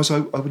 Otherwise, I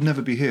would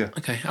never be here.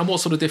 Okay, and what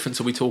sort of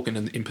difference are we talking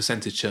in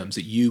percentage terms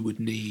that you would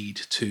need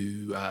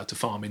to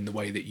farm in the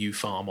way that you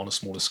farm on a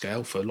smaller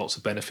scale for lots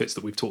of benefits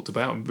that we've talked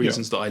about and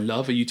reasons that I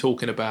love? Are you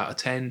talking about a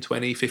 10,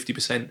 20,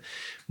 50%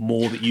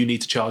 more that you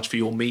need to charge for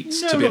your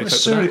meats to be able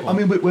to cope with that? I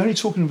mean, we're only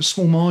talking with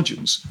small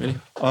margins. Really?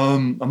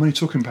 I'm only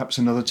talking perhaps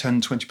another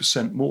 10,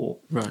 20% more.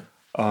 Right.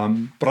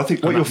 But I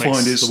think what you'll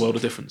find is the world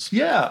of difference.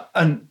 Yeah,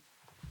 and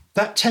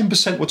that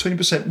 10% or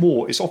 20%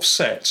 more is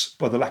offset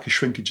by the lack of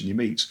shrinkage in your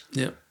meat.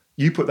 Yeah.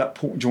 You put that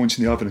pork joint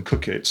in the oven and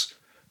cook it,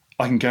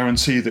 I can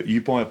guarantee that you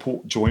buy a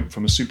pork joint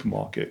from a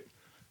supermarket,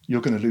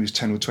 you're going to lose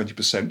 10 or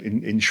 20%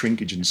 in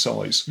shrinkage and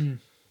size.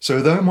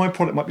 So though my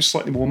product might be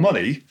slightly more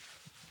money,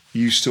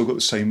 you still got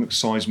the same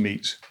size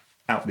meat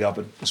out the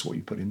oven as what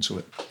you put into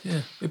it.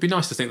 Yeah, it'd be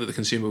nice to think that the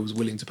consumer was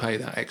willing to pay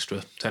that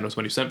extra 10 or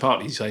 20%.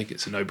 Partly, you say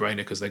it's a no-brainer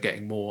because they're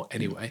getting more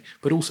anyway,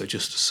 but also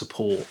just to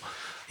support,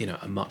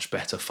 a much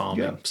better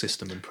farming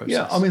system and process.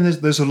 Yeah, I mean,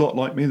 there's a lot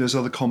like me. There's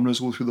other commoners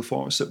all through the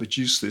forest that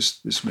produce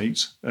this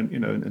meat and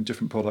and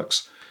different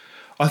products.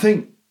 I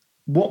think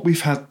what we've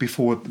had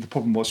before, the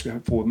problem was we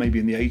had before, maybe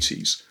in the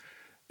 80s,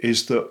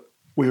 is that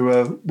we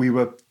were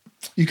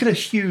you get a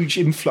huge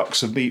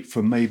influx of meat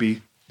from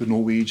maybe the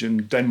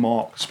Norwegian,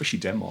 Denmark, especially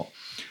Denmark,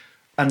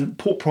 and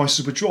pork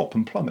prices would drop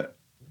and plummet.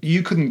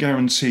 You couldn't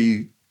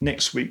guarantee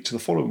next week to the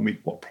following week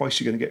what price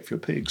you're going to get for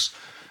your pigs.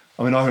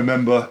 I mean, I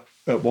remember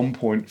at one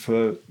point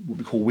for what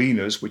we call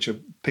weaners, which are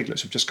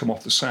piglets have just come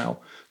off the sow,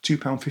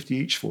 £2.50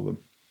 each for them.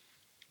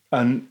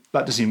 And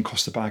that doesn't even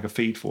cost a bag of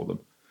feed for them.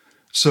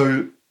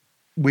 So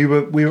we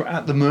were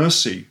at the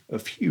mercy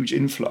of huge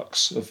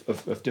influx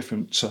of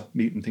different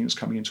meat and things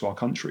coming into our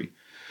country.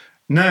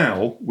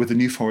 Now, with the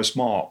New Forest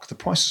mark, the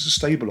prices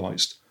are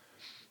stabilised.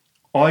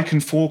 I can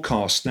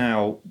forecast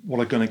now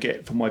what I'm going to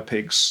get for my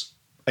pigs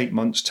 8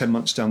 months, 10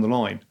 months down the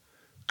line,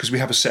 because we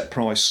have a set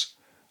price.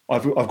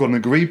 I've got an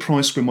agreed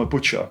price with my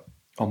butcher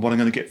on what I'm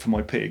going to get for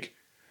my pig.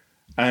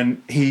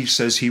 And he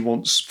says he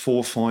wants 4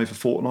 or 5 a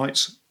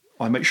fortnight.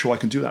 I make sure I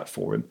can do that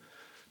for him.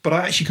 But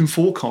I actually can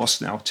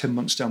forecast now 10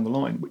 months down the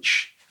line,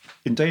 which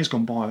in days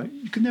gone by,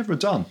 you could never have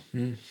done.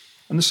 And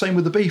the same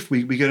with the beef.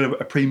 We get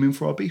a premium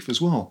for our beef as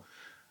well.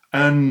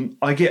 And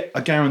I get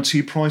a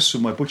guaranteed price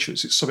from my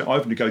butchers. It's something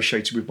I've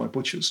negotiated with my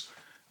butchers,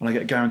 and I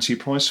get a guaranteed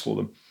price for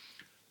them.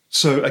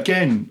 So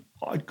again,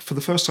 for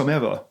the first time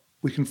ever,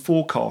 we can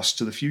forecast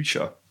to the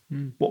future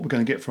what we're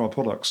going to get for our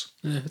products.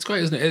 Yeah, it's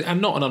great, isn't it? And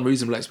not an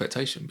unreasonable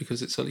expectation,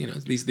 because it's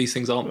these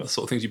things aren't the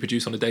sort of things you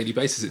produce on a daily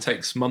basis. It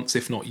takes months,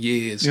 if not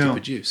years, to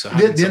produce. So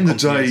at the end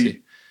of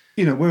the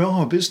day, we're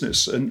our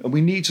business, and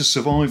we need to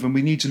survive, and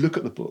we need to look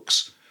at the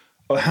books.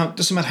 It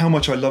doesn't matter how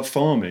much I love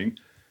farming.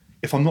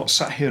 If I'm not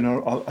sat here and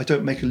I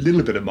don't make a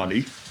little bit of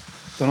money,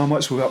 then I might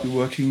as well be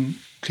working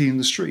cleaning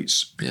the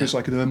streets, because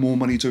I can earn more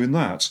money doing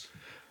that.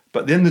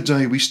 But at the end of the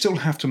day, we still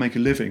have to make a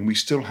living. We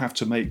still have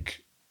to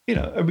make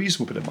a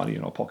reasonable bit of money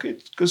in our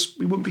pocket, because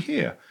we wouldn't be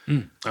here.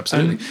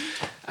 Absolutely.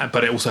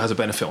 But it also has a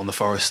benefit on the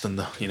forest and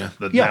now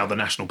the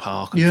national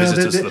park and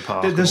visitors to the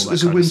park.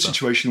 There's a win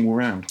situation all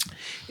around.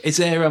 Is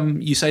there,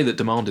 you say that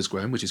demand has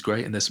grown, which is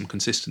great, and there's some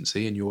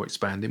consistency and you're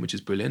expanding, which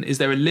is brilliant. Is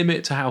there a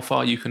limit to how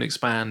far you can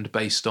expand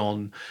based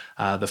on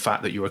the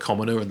fact that you're a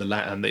commoner and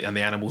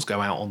the animals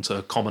go out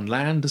onto common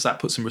land? Does that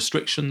put some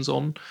restrictions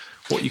on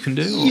what you can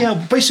do? Or? Yeah,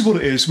 basically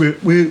what it is,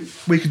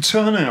 we can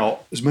turn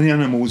out as many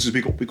animals as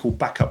we call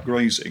backup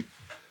grazing.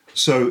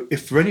 So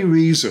if for any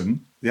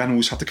reason the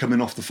animals have to come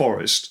in off the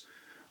forest,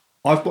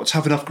 I've got to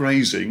have enough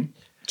grazing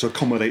to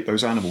accommodate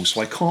those animals.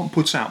 So I can't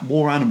put out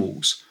more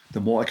animals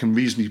than what I can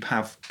reasonably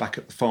have back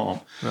at the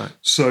farm. Right.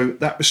 So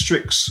that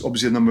restricts,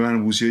 obviously, the number of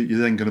animals you're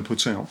then going to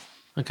put out.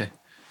 Okay.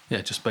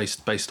 Yeah, just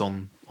based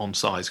on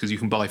size, because you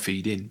can buy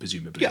feed in,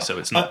 presumably. Yeah. So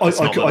it's not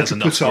that there's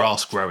enough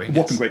grass growing. A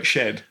whopping great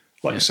shed,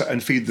 like you said,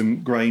 and feed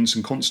them grains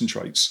and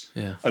concentrates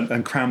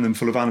and cram them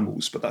full of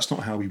animals. But that's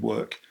not how we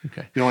work.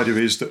 Okay. The idea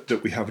is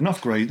that we have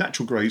enough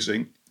natural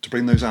grazing to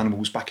bring those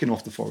animals back in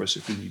off the forest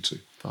if we need to.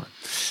 Fine.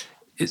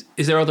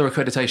 Is there other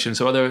accreditation?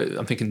 So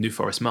I'm thinking New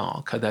Forest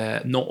Mark. Are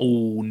there, not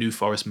all New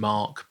Forest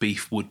Mark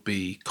beef would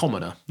be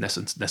commoner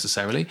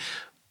necessarily,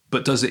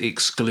 but does it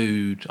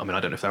exclude, I mean, I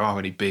don't know if there are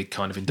any big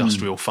kind of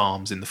industrial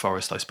farms in the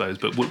forest, I suppose,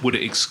 but would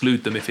it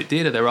exclude them if it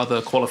did? Are there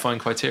other qualifying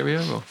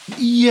criteria? Or?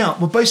 Yeah,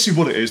 well, basically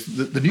what it is,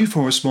 the New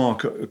Forest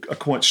Mark are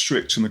quite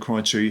strict in the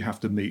criteria you have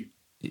to meet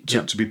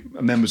to be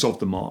members of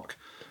the mark.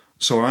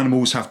 So our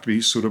animals have to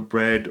be sort of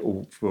bred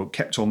or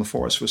kept on the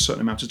forest for a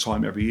certain amount of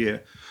time every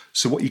year.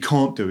 So what you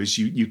can't do is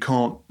you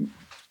can't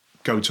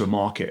go to a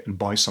market and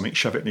buy something,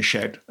 shove it in a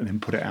shed, and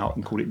then put it out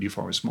and call it New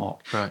Forest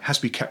Mark. Right. It has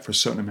to be kept for a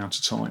certain amount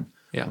of time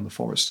on the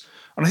forest.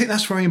 And I think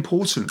that's very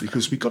important,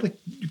 because you've got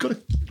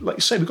to, like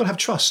you say, we've got to have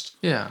trust.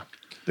 Yeah.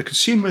 The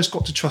consumer has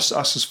got to trust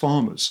us as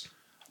farmers.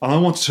 And I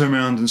want to turn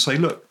around and say,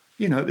 look,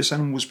 this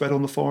animal was bred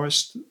on the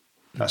forest.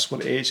 That's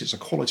what it is. It's a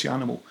quality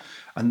animal.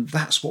 And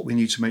that's what we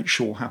need to make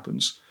sure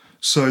happens.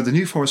 So the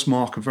New Forest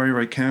Mark are very,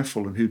 very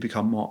careful in who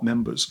become Mark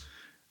members.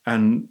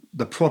 And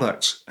the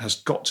product has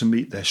got to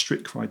meet their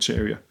strict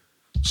criteria.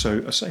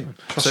 So I say,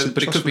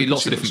 but it could be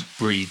lots of different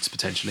breeds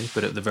potentially,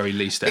 but at the very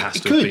least, it has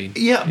to have been.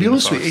 Yeah, to be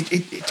honest with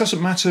you, it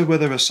doesn't matter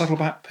whether a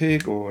saddleback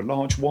pig or a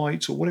large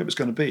white or whatever it's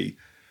going to be,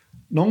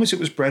 long as it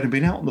was bred and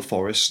been out in the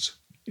forest,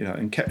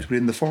 and kept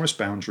within the forest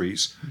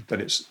boundaries,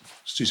 then it's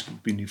suitable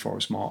to be New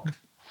Forest Mark.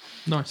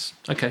 Nice.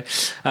 Okay.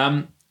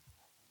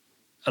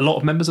 A lot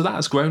of members of that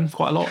has grown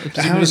quite a lot. It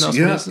has,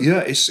 yeah.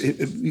 It's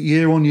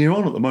year on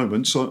at the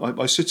moment. So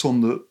I sit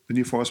on the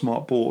New Forest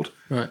Mark board,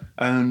 right?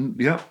 And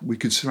we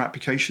consider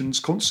applications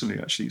constantly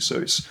actually.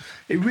 So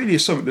it really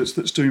is something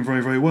that's doing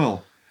very, very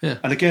well. Yeah.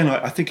 And again,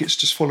 I think it's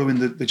just following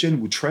the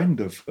general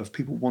trend of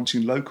people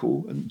wanting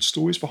local and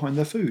stories behind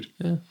their food.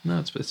 Yeah, no,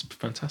 it's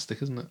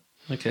fantastic, isn't it?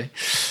 Okay.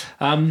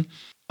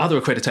 Other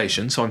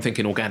accreditations, so I'm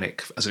thinking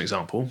organic as an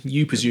example.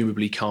 You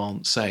presumably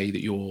can't say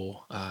that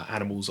your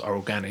animals are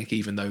organic,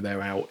 even though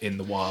they're out in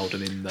the wild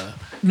and in the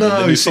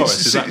New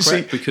Forest. Is that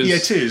correct? Because yeah,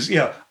 it is.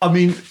 Yeah, I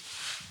mean,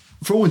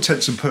 for all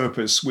intents and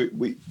purposes,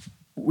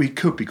 we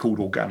could be called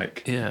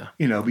organic. Yeah.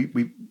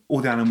 We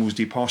all the animals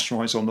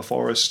depasteurize on the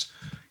forest.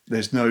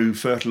 There's no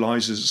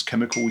fertilizers,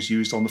 chemicals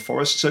used on the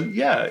forest. So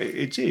yeah,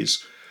 it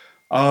is.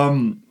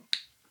 The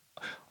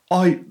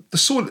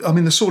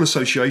soil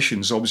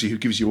associations obviously who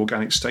gives you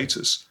organic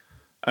status,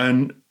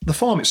 and the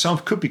farm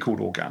itself could be called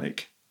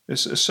organic.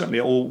 It's certainly,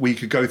 or we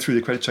could go through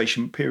the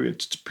accreditation period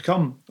to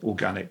become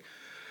organic.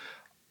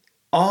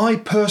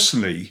 I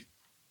personally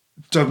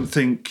don't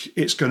think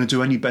it's going to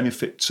do any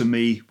benefit to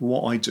me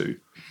what I do.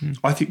 Mm.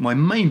 I think my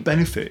main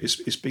benefit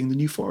is being the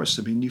New Forest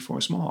and being New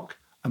Forest Mark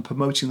and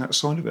promoting that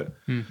side of it.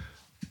 Mm.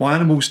 My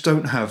animals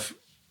don't have.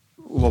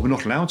 Well, we're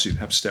not allowed to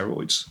have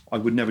steroids. I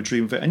would never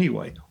dream of it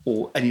anyway,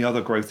 or any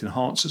other growth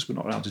enhancers. We're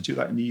not allowed to do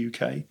that in the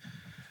UK.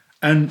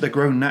 And they're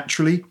grown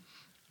naturally.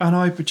 And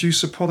I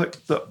produce a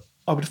product that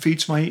I would feed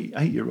to my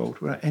 8-year-old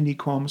without any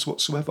qualms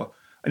whatsoever.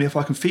 And if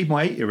I can feed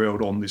my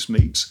 8-year-old on this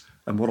meat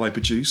and what I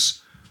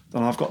produce,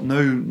 then I've got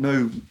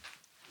no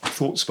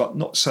thoughts about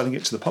not selling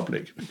it to the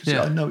public, because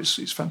I know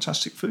it's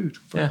fantastic food,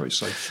 very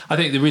safe. I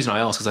think the reason I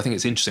ask is I think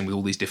it's interesting with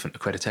all these different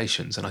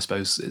accreditations, and I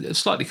suppose it's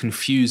slightly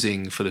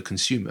confusing for the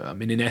consumer. I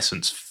mean, in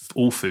essence,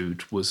 all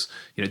food was,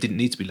 didn't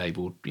need to be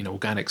labelled,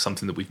 organic,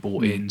 something that we've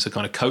bought in to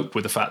kind of cope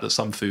with the fact that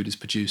some food is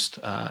produced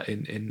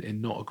in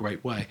not a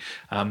great way.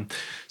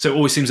 So it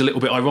always seems a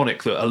little bit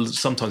ironic that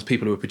sometimes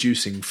people who are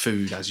producing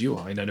food as you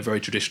are, in a very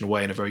traditional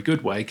way, in a very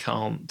good way,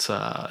 can't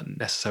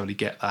necessarily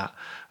get that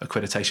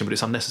accreditation, but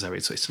it's unnecessary.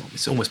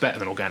 It's almost better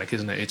than organic,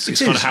 isn't it?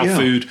 It's kind of how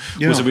food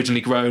was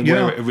originally grown,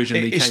 where it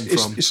originally came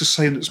from. It's the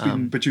same that's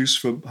been produced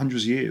for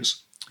hundreds of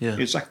years. Yeah, it's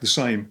exactly the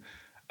same,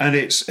 and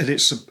it's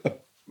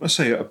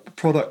a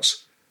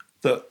product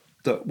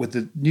that with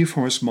the New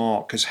Forest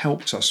Mark has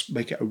helped us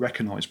make it a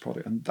recognised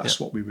product, and that's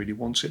what we really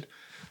wanted.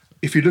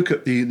 If you look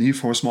at the New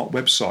Forest Mark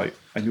website,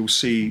 and you'll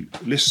see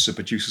lists of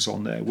producers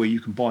on there where you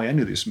can buy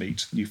any of this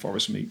meat, New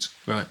Forest meat,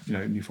 right?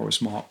 New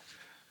Forest Mark,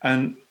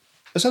 and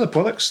there's other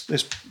products.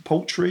 There's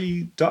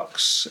poultry,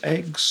 ducks,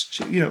 eggs,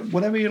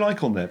 whatever you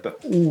like on there, but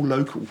all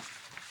local.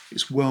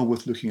 It's well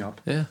worth looking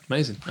up. Yeah,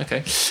 amazing.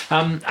 Okay.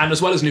 And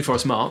as well as New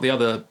Forest Mark, the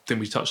other thing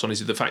we touched on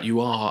is the fact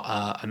you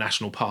are a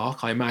national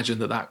park. I imagine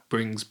that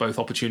brings both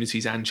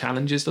opportunities and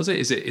challenges, does it?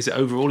 Is it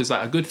overall, is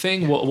that a good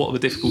thing? What are the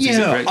difficulties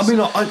it creates? I mean,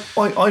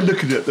 I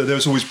look at it that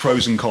there's always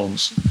pros and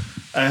cons.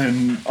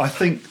 And I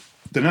think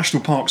the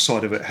national park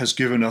side of it has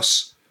given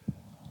us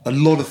a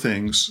lot of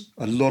things,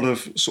 a lot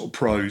of sort of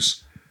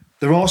pros.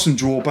 There are some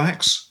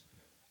drawbacks.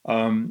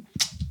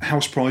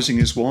 House pricing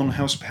is one.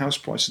 House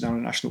prices down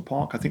in national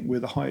park. I think we're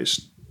the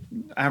highest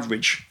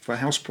average for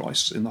house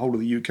price in the whole of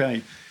the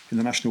UK in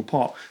the national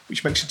park,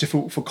 which makes it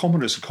difficult for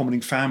commoners, commoning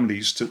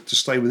families to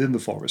stay within the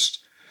forest.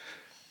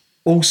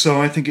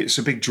 Also, I think it's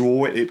a big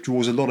draw. It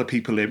draws a lot of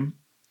people in,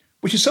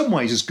 which in some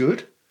ways is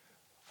good.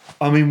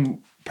 I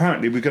mean,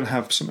 apparently we're going to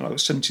have something like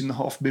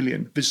 17.5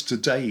 million visitor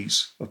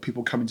days of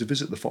people coming to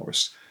visit the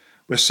forest.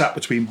 We're sat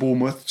between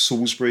Bournemouth,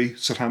 Salisbury,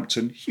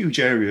 Southampton, huge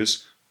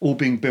areas, all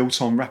being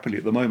built on rapidly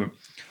at the moment.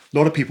 A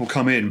lot of people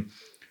come in.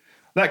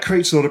 That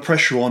creates a lot of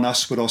pressure on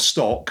us with our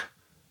stock,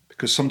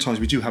 because sometimes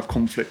we do have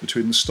conflict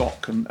between the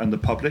stock and the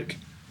public.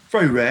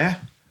 Very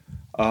rare.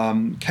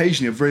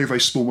 Occasionally a very,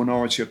 very small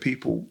minority of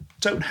people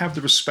don't have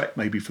the respect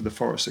maybe for the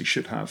forest they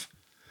should have.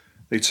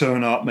 They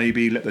turn up,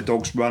 maybe let their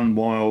dogs run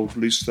wild,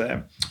 loose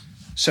there,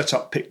 set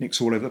up picnics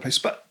all over the place.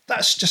 But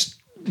that's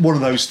just one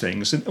of those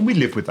things, and we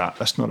live with that.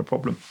 That's not a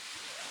problem.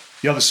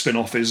 The other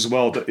spin-off is as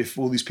well that if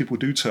all these people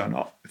do turn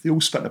up, if they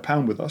all spent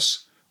 £1 with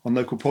us on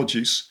local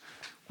produce,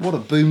 what a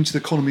boom to the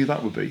economy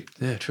that would be.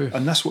 Yeah, true.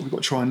 And that's what we've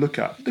got to try and look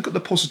at. Look at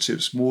the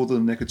positives more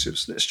than the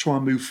negatives. Let's try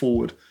and move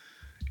forward.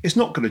 It's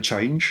not going to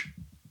change.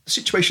 The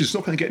situation is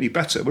not going to get any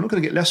better. We're not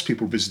going to get less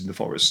people visiting the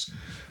forest.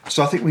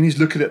 So I think we need to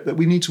look at it that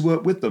we need to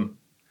work with them.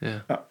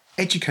 Yeah.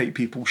 Educate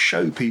people,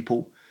 show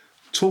people,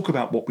 talk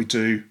about what we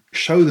do,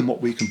 show them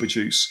what we can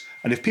produce.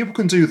 And if people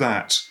can do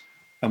that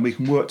and we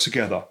can work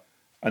together,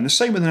 and the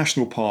same with the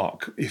National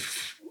Park,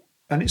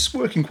 and it's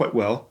working quite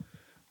well,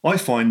 I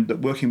find that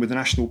working with the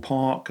National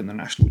Park and the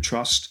National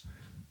Trust,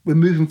 we're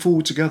moving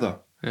forward together.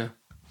 Yeah.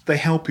 They're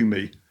helping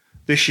me.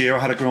 This year I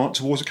had a grant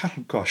towards a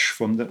cattle crush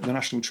from the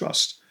National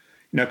Trust,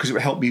 because it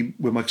would help me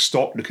with my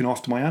stock, looking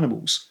after my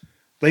animals.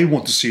 They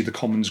want to see the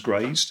commons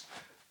grazed.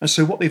 And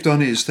so what they've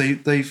done is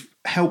they've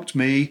helped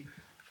me,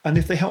 and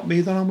if they help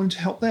me, then I'm willing to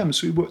help them.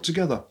 So we work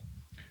together.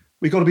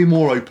 We've got to be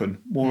more open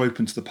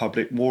to the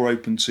public, more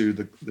open to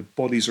the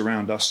bodies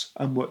around us,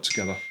 and work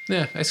together.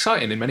 Yeah,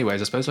 exciting in many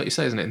ways, I suppose, like you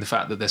say, isn't it? In the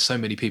fact that there's so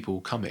many people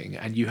coming,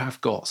 and you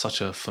have got such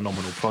a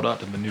phenomenal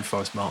product, and the New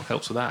Forest Mark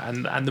helps with that.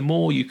 And the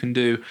more you can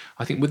do,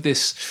 I think with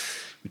this,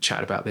 we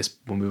chatted about this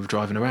when we were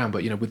driving around,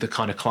 but with the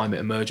kind of climate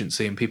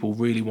emergency and people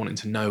really wanting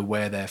to know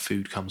where their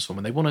food comes from,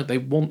 and they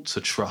want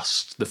to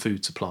trust the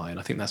food supply, and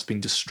I think that's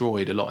been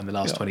destroyed a lot in the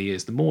last 20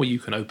 years. The more you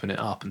can open it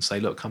up and say,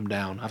 look, come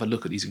down, have a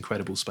look at these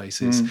incredible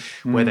spaces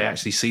where they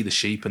actually see the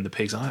sheep and the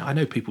pigs. I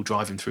know people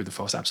driving through the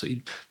forest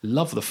absolutely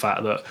love the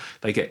fact that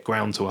they get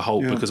ground to a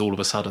halt because all of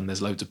a sudden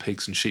there's loads of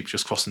pigs and sheep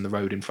just crossing the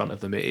road in front of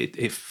them.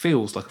 It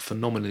feels like a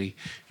phenomenally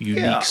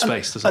unique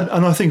space, doesn't it?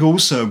 And I think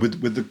also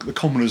with the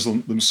commoners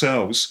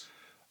themselves,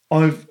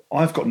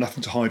 I've got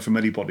nothing to hide from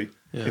anybody.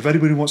 Yeah. If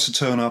anybody wants to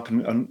turn up,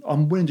 and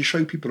I'm willing to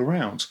show people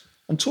around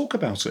and talk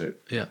about it.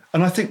 Yeah.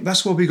 And I think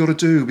that's what we got to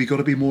do. We got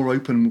to be more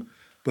open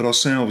with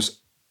ourselves.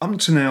 Up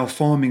to now,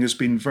 farming has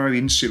been very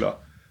insular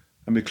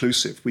and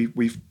reclusive.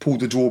 We've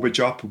pulled the drawbridge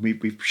up and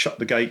we've shut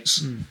the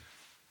gates.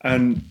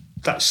 And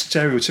that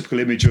stereotypical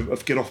image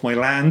of get off my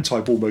land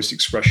type almost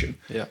expression.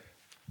 Yeah.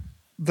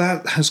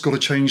 That has got to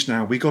change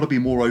now. We've got to be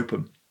more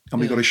open, and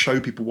we've got to show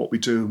people what we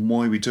do and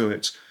why we do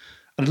it.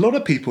 And a lot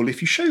of people,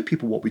 if you show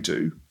people what we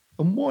do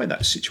and why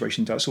that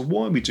situation does, or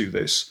why we do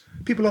this,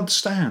 people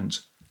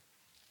understand.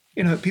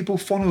 People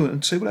follow it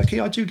and say, well, okay,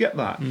 I do get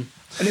that. And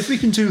if we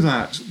can do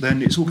that,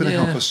 then it's all going to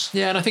help us.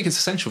 Yeah, and I think it's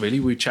essential, really.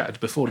 We chatted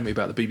before to me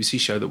about the BBC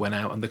show that went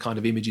out and the kind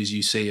of images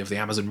you see of the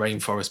Amazon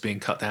rainforest being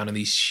cut down and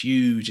these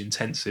huge,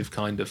 intensive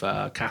kind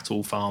of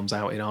cattle farms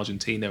out in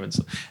Argentina. And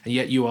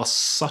yet you are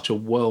such a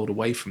world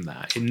away from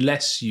that.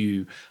 Unless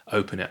you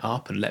open it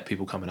up and let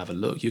people come and have a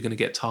look, you're going to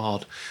get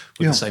tarred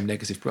with the same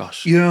negative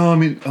brush. Yeah, I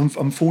mean,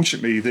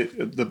 unfortunately,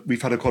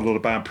 we've had quite a lot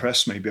of bad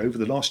press maybe over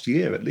the last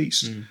year at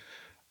least.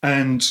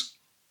 And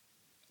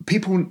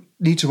people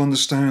need to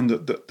understand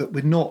that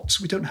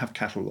we don't have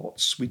cattle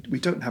lots. We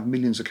don't have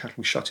millions of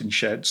cattle shut in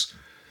sheds.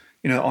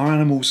 Our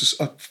animals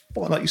are,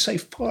 like you say,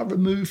 far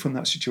removed from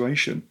that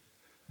situation.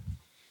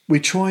 We're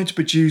trying to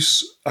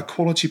produce a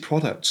quality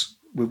product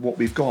with what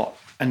we've got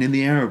and in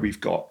the area we've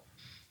got.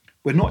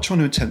 We're not trying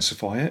to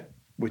intensify it.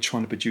 We're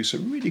trying to produce a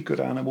really good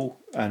animal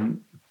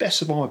and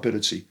best of our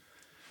ability.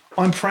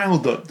 I'm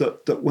proud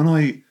that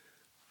when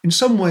in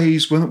some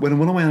ways, when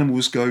one of my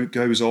animals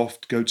goes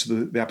off to go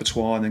to the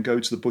abattoir and then go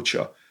to the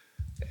butcher,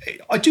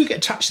 I do get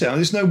attached there.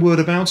 There's no word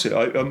about it.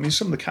 I mean,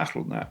 some of the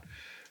cattle and that.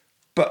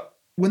 But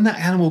when that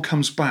animal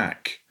comes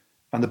back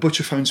and the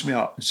butcher phones me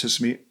up and says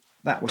to me,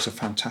 that was a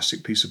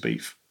fantastic piece of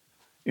beef,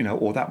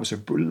 or that was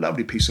a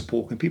lovely piece of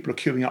pork, and people are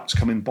queuing up to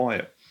come and buy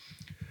it,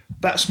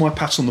 that's my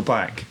pat on the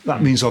back.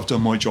 That means I've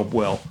done my job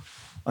well.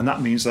 And that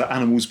means that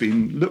animal's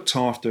been looked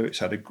after, it's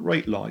had a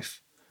great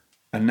life,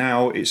 and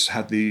now it's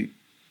had the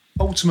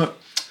ultimate,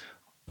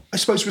 I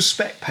suppose,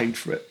 respect paid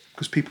for it,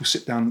 because people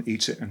sit down and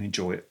eat it and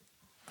enjoy it,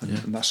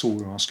 and that's all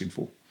we're asking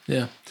for.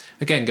 Yeah.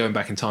 Again, going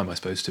back in time, I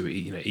suppose, to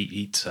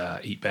eat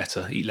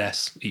better, eat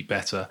less, eat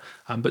better,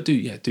 but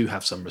do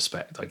have some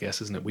respect, I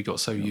guess, isn't it? We got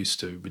so used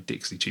to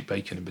ridiculously cheap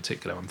bacon in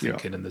particular, I'm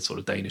thinking, and the sort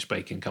of Danish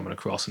bacon coming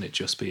across and it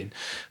just being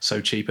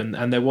so cheap,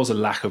 and there was a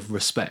lack of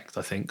respect,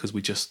 I think, because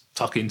we just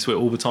tuck into it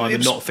all the time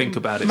and not think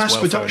about its mass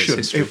welfare production. and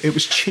its history. It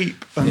was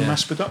cheap and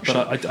mass production.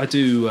 But I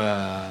do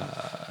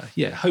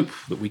hope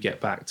that we get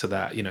back to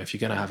that. If you're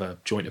going to have a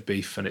joint of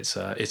beef and it's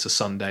a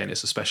Sunday and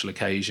it's a special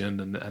occasion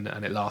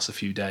and it lasts a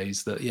few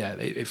days, that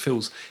it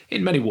feels,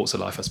 in many walks of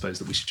life, I suppose,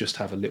 that we should just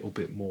have a little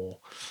bit more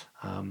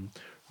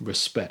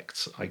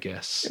respect, I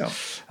guess.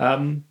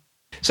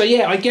 So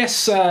I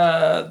guess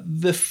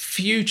the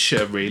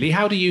future, really,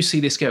 how do you see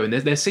this going?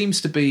 There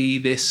seems to be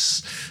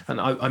this, and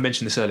I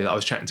mentioned this earlier, I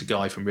was chatting to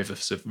Guy from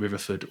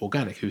Riverford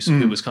Organic,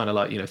 who was kind of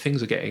like,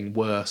 things are getting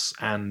worse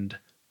and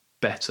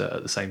better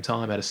at the same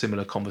time. I had a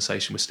similar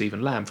conversation with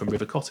Stephen Lamb from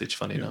River Cottage,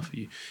 funny enough,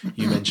 you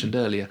mentioned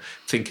earlier,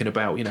 thinking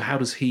about, how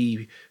does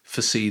he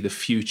foresee the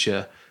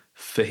future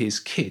for his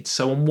kids?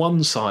 So on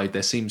one side,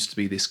 there seems to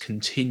be this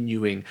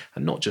continuing,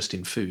 and not just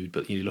in food,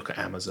 but you look at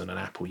Amazon and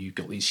Apple, you've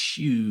got these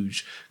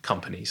huge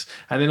companies.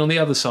 And then on the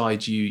other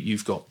side,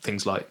 you've got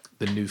things like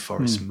the New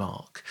Forest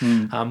Mark.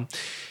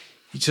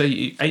 You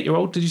say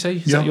 8-year-old, did you say?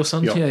 Is that your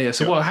son? Yeah.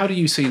 So how do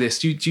you see this?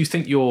 Do you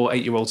think your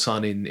 8-year-old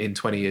son in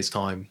 20 years'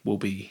 time will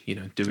be,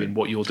 doing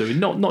what you're doing?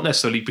 Not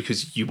necessarily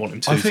because you want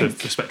him to for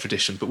respect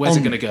tradition, but where's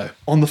it going to go?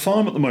 On the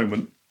farm at the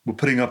moment, we're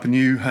putting up a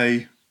new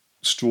hay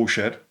straw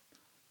shed.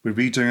 We're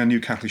redoing a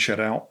new cattle shed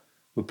out.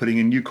 We're putting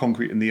in new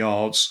concrete in the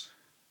yards.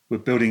 We're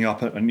building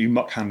up a new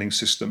muck handling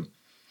system.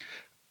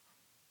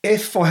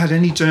 If I had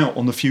any doubt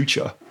on the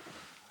future,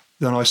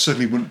 then I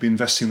certainly wouldn't be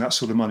investing that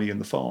sort of money in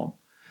the farm.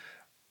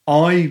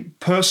 I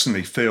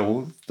personally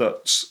feel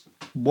that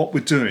what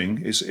we're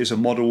doing is a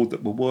model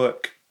that will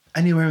work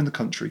anywhere in the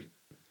country.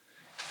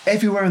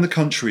 everywhere in the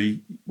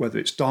country, whether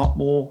it's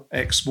Dartmoor,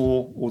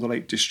 Exmoor, or the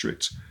Lake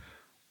District,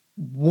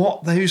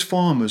 what those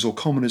farmers or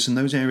commoners in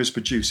those areas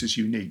produce is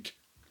unique.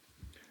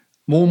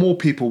 More and more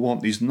people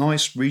want these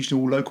nice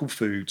regional local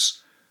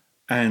foods.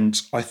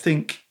 And I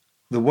think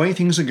the way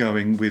things are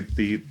going with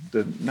the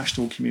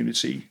national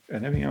community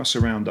and everything else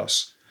around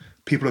us,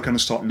 people are going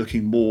to start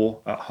looking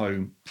more at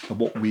home and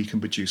what we can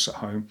produce at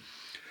home.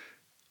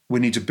 We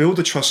need to build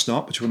the trust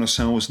up between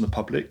ourselves and the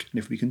public. And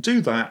if we can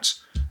do that,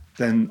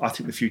 then I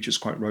think the future is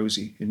quite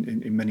rosy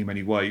in many,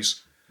 many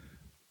ways.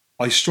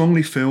 I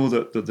strongly feel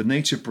that the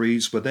native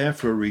breeds were there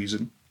for a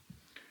reason.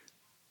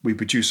 We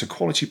produce a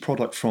quality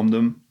product from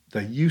them.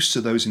 They're used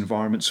to those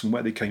environments from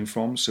where they came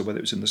from. So whether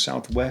it's in the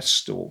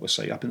southwest or,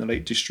 say, up in the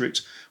Lake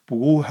District,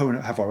 we'll all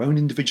have our own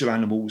individual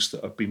animals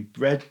that have been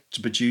bred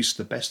to produce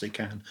the best they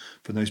can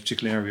for those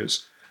particular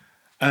areas.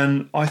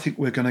 And I think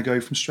we're going to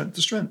go from strength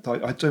to strength.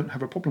 I don't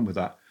have a problem with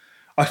that.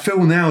 I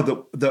feel now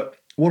that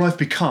what I've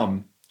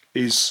become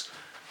is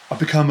I've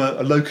become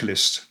a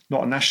localist,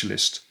 not a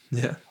nationalist.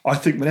 Yeah. I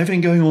think with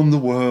everything going on in the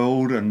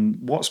world and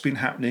what's been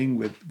happening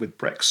with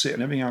Brexit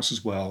and everything else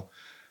as well,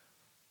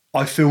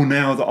 I feel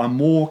now that I'm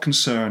more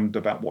concerned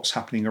about what's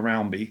happening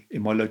around me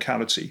in my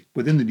locality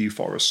within the New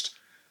Forest.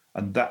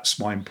 And that's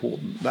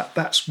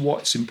that's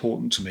what's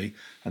important to me.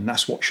 And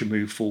that's what should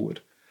move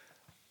forward.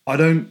 I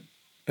don't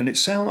mean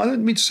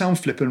to sound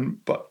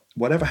flippant, but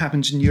whatever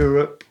happens in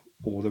Europe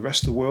or the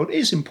rest of the world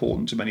is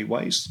important in many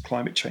ways,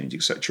 climate change,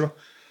 etc.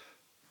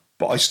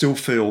 But I still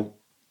feel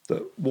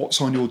that what's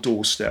on your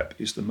doorstep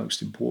is the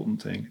most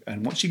important thing.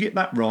 And once you get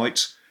that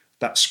right,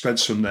 that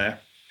spreads from there.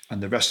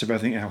 And the rest of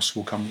everything else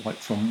will come right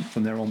from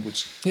there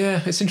onwards.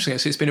 Yeah, it's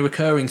interesting. It's been a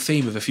recurring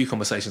theme of a few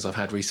conversations I've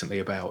had recently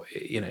about,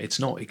 it's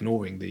not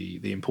ignoring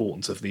the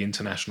importance of the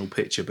international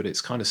picture, but it's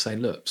kind of saying,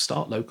 look,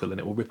 start local and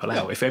it will ripple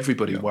out. If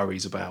everybody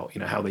worries about,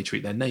 how they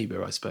treat their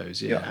neighbour, I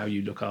suppose, how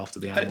you look after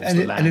the animals,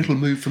 the land. And it'll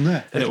move from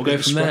there. And it will go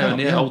from there. And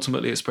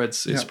ultimately it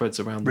spreads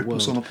around the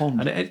Ripples world. on a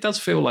pond. And it does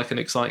feel like an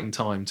exciting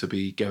time to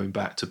be going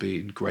back to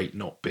being great,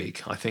 not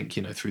big. I think,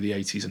 through the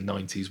 80s and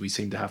 90s, we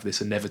seem to have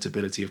this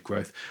inevitability of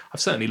growth.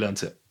 I've certainly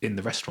learned it in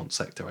the restaurant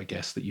sector, I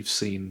guess, that you've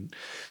seen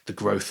the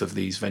growth of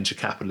these venture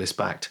capitalist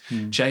backed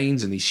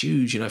chains and these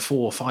huge, 400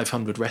 or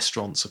 500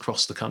 restaurants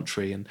across the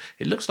country. And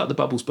it looks like the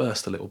bubbles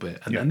burst a little bit.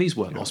 And these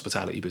weren't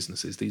hospitality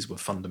businesses. These were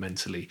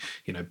fundamentally,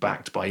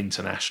 backed by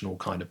international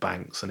kind of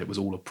banks. And it was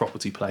all a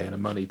property play and a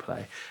money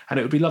play. And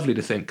it would be lovely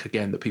to think,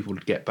 again, that people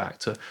would get back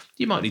to,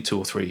 you might need 2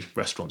 or 3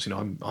 restaurants.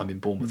 I'm in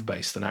Bournemouth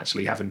based, and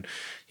actually having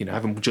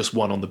just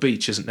one on the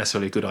beach isn't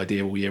necessarily a good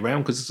idea all year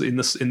round, because in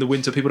the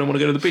winter people don't want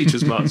to go to the beach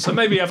as much. So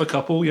maybe have a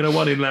couple,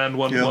 one inland,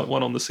 one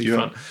on the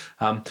seafront.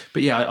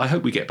 But I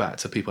hope we get back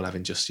to people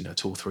having just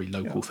 2 or 3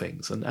 local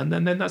things, and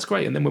then that's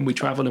great. And then when we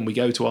travel and we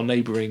go to our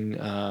neighbouring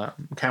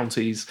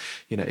counties,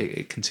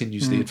 it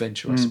continues the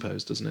adventure, I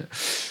suppose, doesn't it?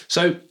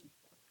 So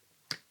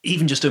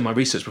even just doing my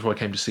research before I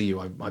came to see you,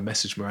 I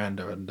messaged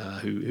Miranda, and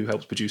who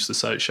helps produce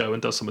the show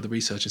and does some of the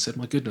research, and said,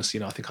 my goodness,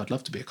 I think I'd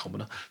love to be a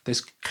commoner.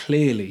 There's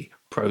clearly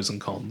pros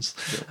and cons.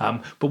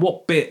 But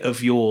what bit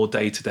of your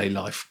day-to-day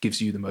life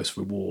gives you the most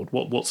reward?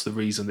 What's the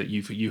reason that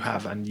you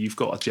have, and you've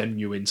got a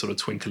genuine sort of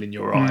twinkle in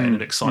your eye and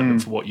an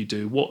excitement for what you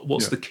do?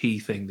 What's the key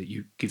thing that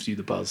gives you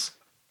the buzz?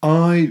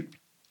 I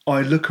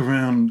look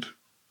around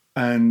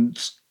and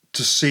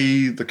to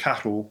see the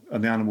cattle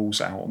and the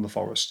animals out on the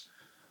forest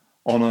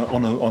on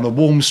a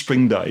warm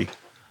spring day,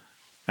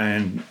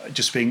 and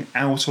just being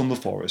out on the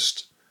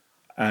forest,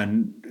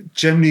 and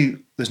generally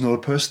there's not a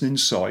person in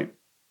sight.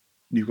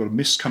 You've got a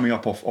mist coming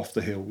up off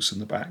the hills in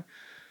the back.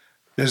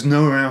 There's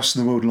nowhere else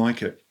in the world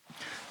like it.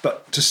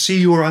 But to see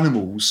your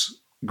animals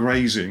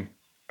grazing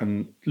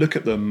and look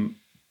at them,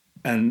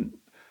 and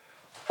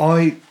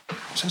it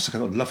sounds like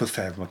I've got a love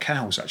affair with my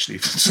cows, actually,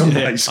 in some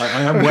ways.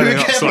 I am welling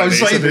up slightly.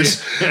 I say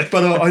this,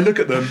 but I look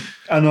at them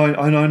and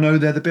I know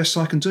they're the best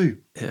I can do.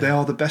 Yeah. They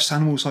are the best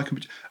animals I can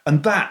produce.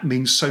 And that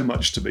means so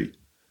much to me,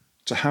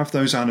 to have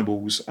those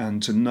animals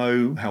and to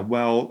know how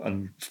well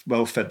and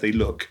well fed they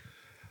look.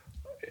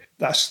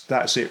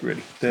 That's it,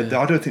 really. I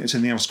don't think there's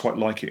anything else quite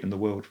like it in the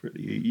world,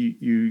 really.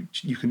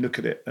 You can look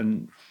at it,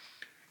 and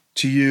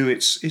to you,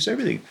 it's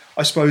everything.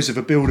 I suppose if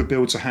a builder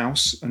builds a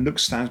house and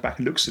stands back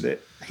and looks at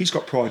it, he's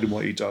got pride in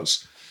what he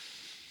does.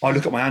 I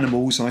look at my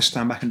animals and I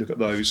stand back and look at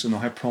those, and I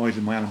have pride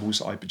in my animals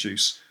that I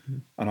produce,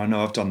 and I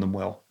know I've done them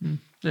well.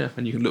 Yeah,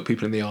 and you can look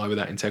people in the eye with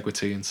that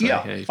integrity and say,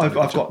 I've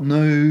got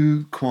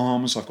no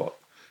qualms. I've got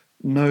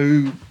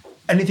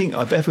nothing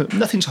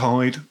to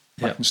hide.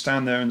 I can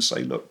stand there and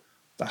say, look,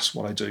 that's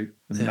what I do,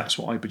 and that's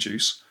what I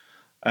produce.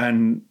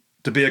 And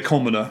to be a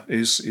commoner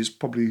is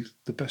probably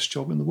the best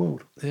job in the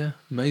world. Yeah,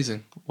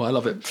 amazing. Well, I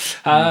love it.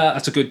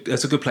 That's a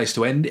good place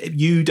to end.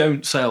 You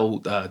don't sell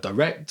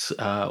direct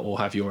or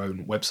have your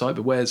own website,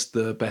 but where's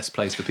the best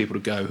place for people to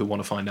go who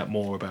want to find out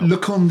more about?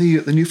 Look on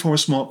the New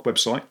Forest Mark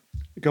website.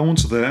 Go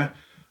onto there.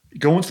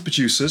 Go onto the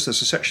producers.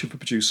 There's a section for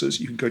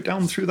producers. You can go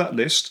down through that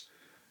list.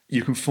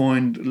 You can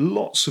find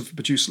lots of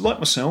producers like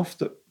myself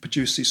that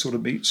produce these sort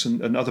of meats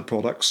and other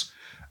products.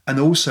 And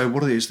also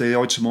what it is, they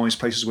itemise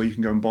places where you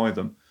can go and buy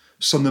them.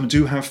 Some of them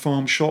do have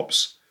farm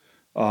shops.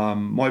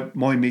 My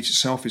meat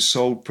itself is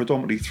sold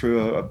predominantly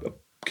through a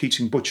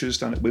Keating Butchers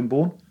down at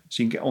Wimborne,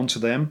 so you can get onto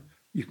them.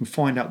 You can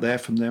find out there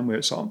from them where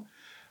it's on.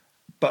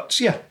 But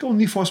yeah, go on the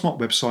New Forest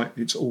Market website.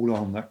 It's all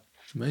on there.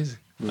 Amazing.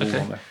 All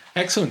on there.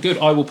 Excellent. Good.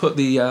 I will put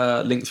the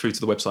link through to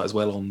the website as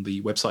well on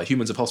the website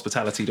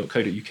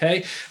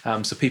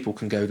humansofhospitality.co.uk, so people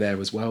can go there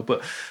as well.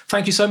 But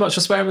thank you so much for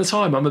sparing the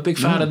time. I'm a big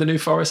fan of the New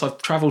Forest.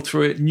 I've travelled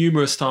through it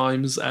numerous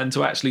times, and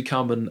to actually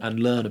come and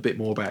learn a bit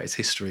more about its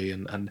history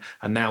and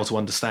now to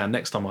understand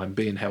next time I'm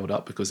being held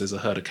up because there's a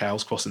herd of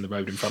cows crossing the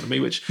road in front of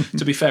me, which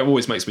to be fair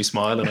always makes me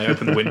smile, and I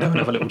open the window and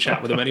have a little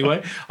chat with them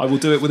anyway. I will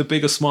do it with a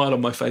bigger smile on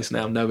my face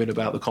now, knowing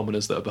about the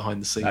commoners that are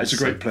behind the scenes. It's a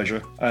great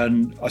pleasure.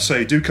 And I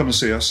say, do come and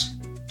see us.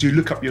 Do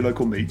look up your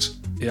local meat.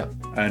 Yeah.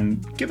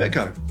 And give it a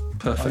go.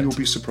 Perfect. And you'll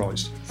be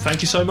surprised.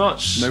 Thank you so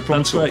much. No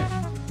problem. That's great.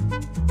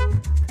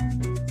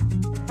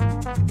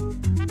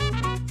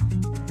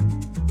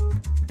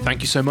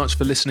 Thank you so much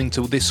for listening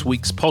to this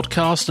week's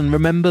podcast, and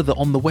remember that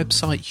on the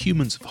website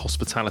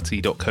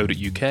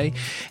humansofhospitality.co.uk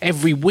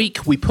every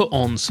week we put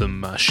on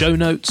some show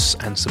notes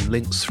and some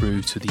links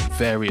through to the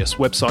various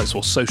websites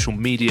or social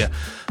media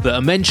that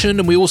are mentioned,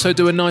 and we also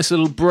do a nice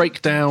little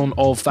breakdown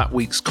of that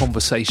week's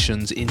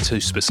conversations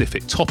into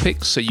specific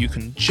topics, so you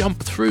can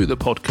jump through the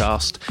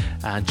podcast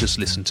and just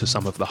listen to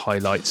some of the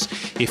highlights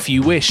if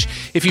you wish.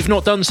 If you've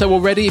not done so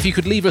already, if you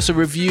could leave us a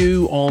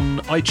review on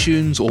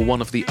iTunes or one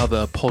of the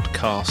other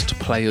podcast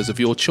players of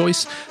your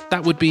choice,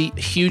 that would be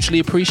hugely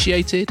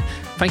appreciated.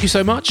 Thank you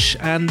so much,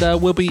 and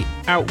we'll be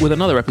out with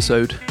another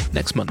episode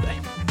next Monday.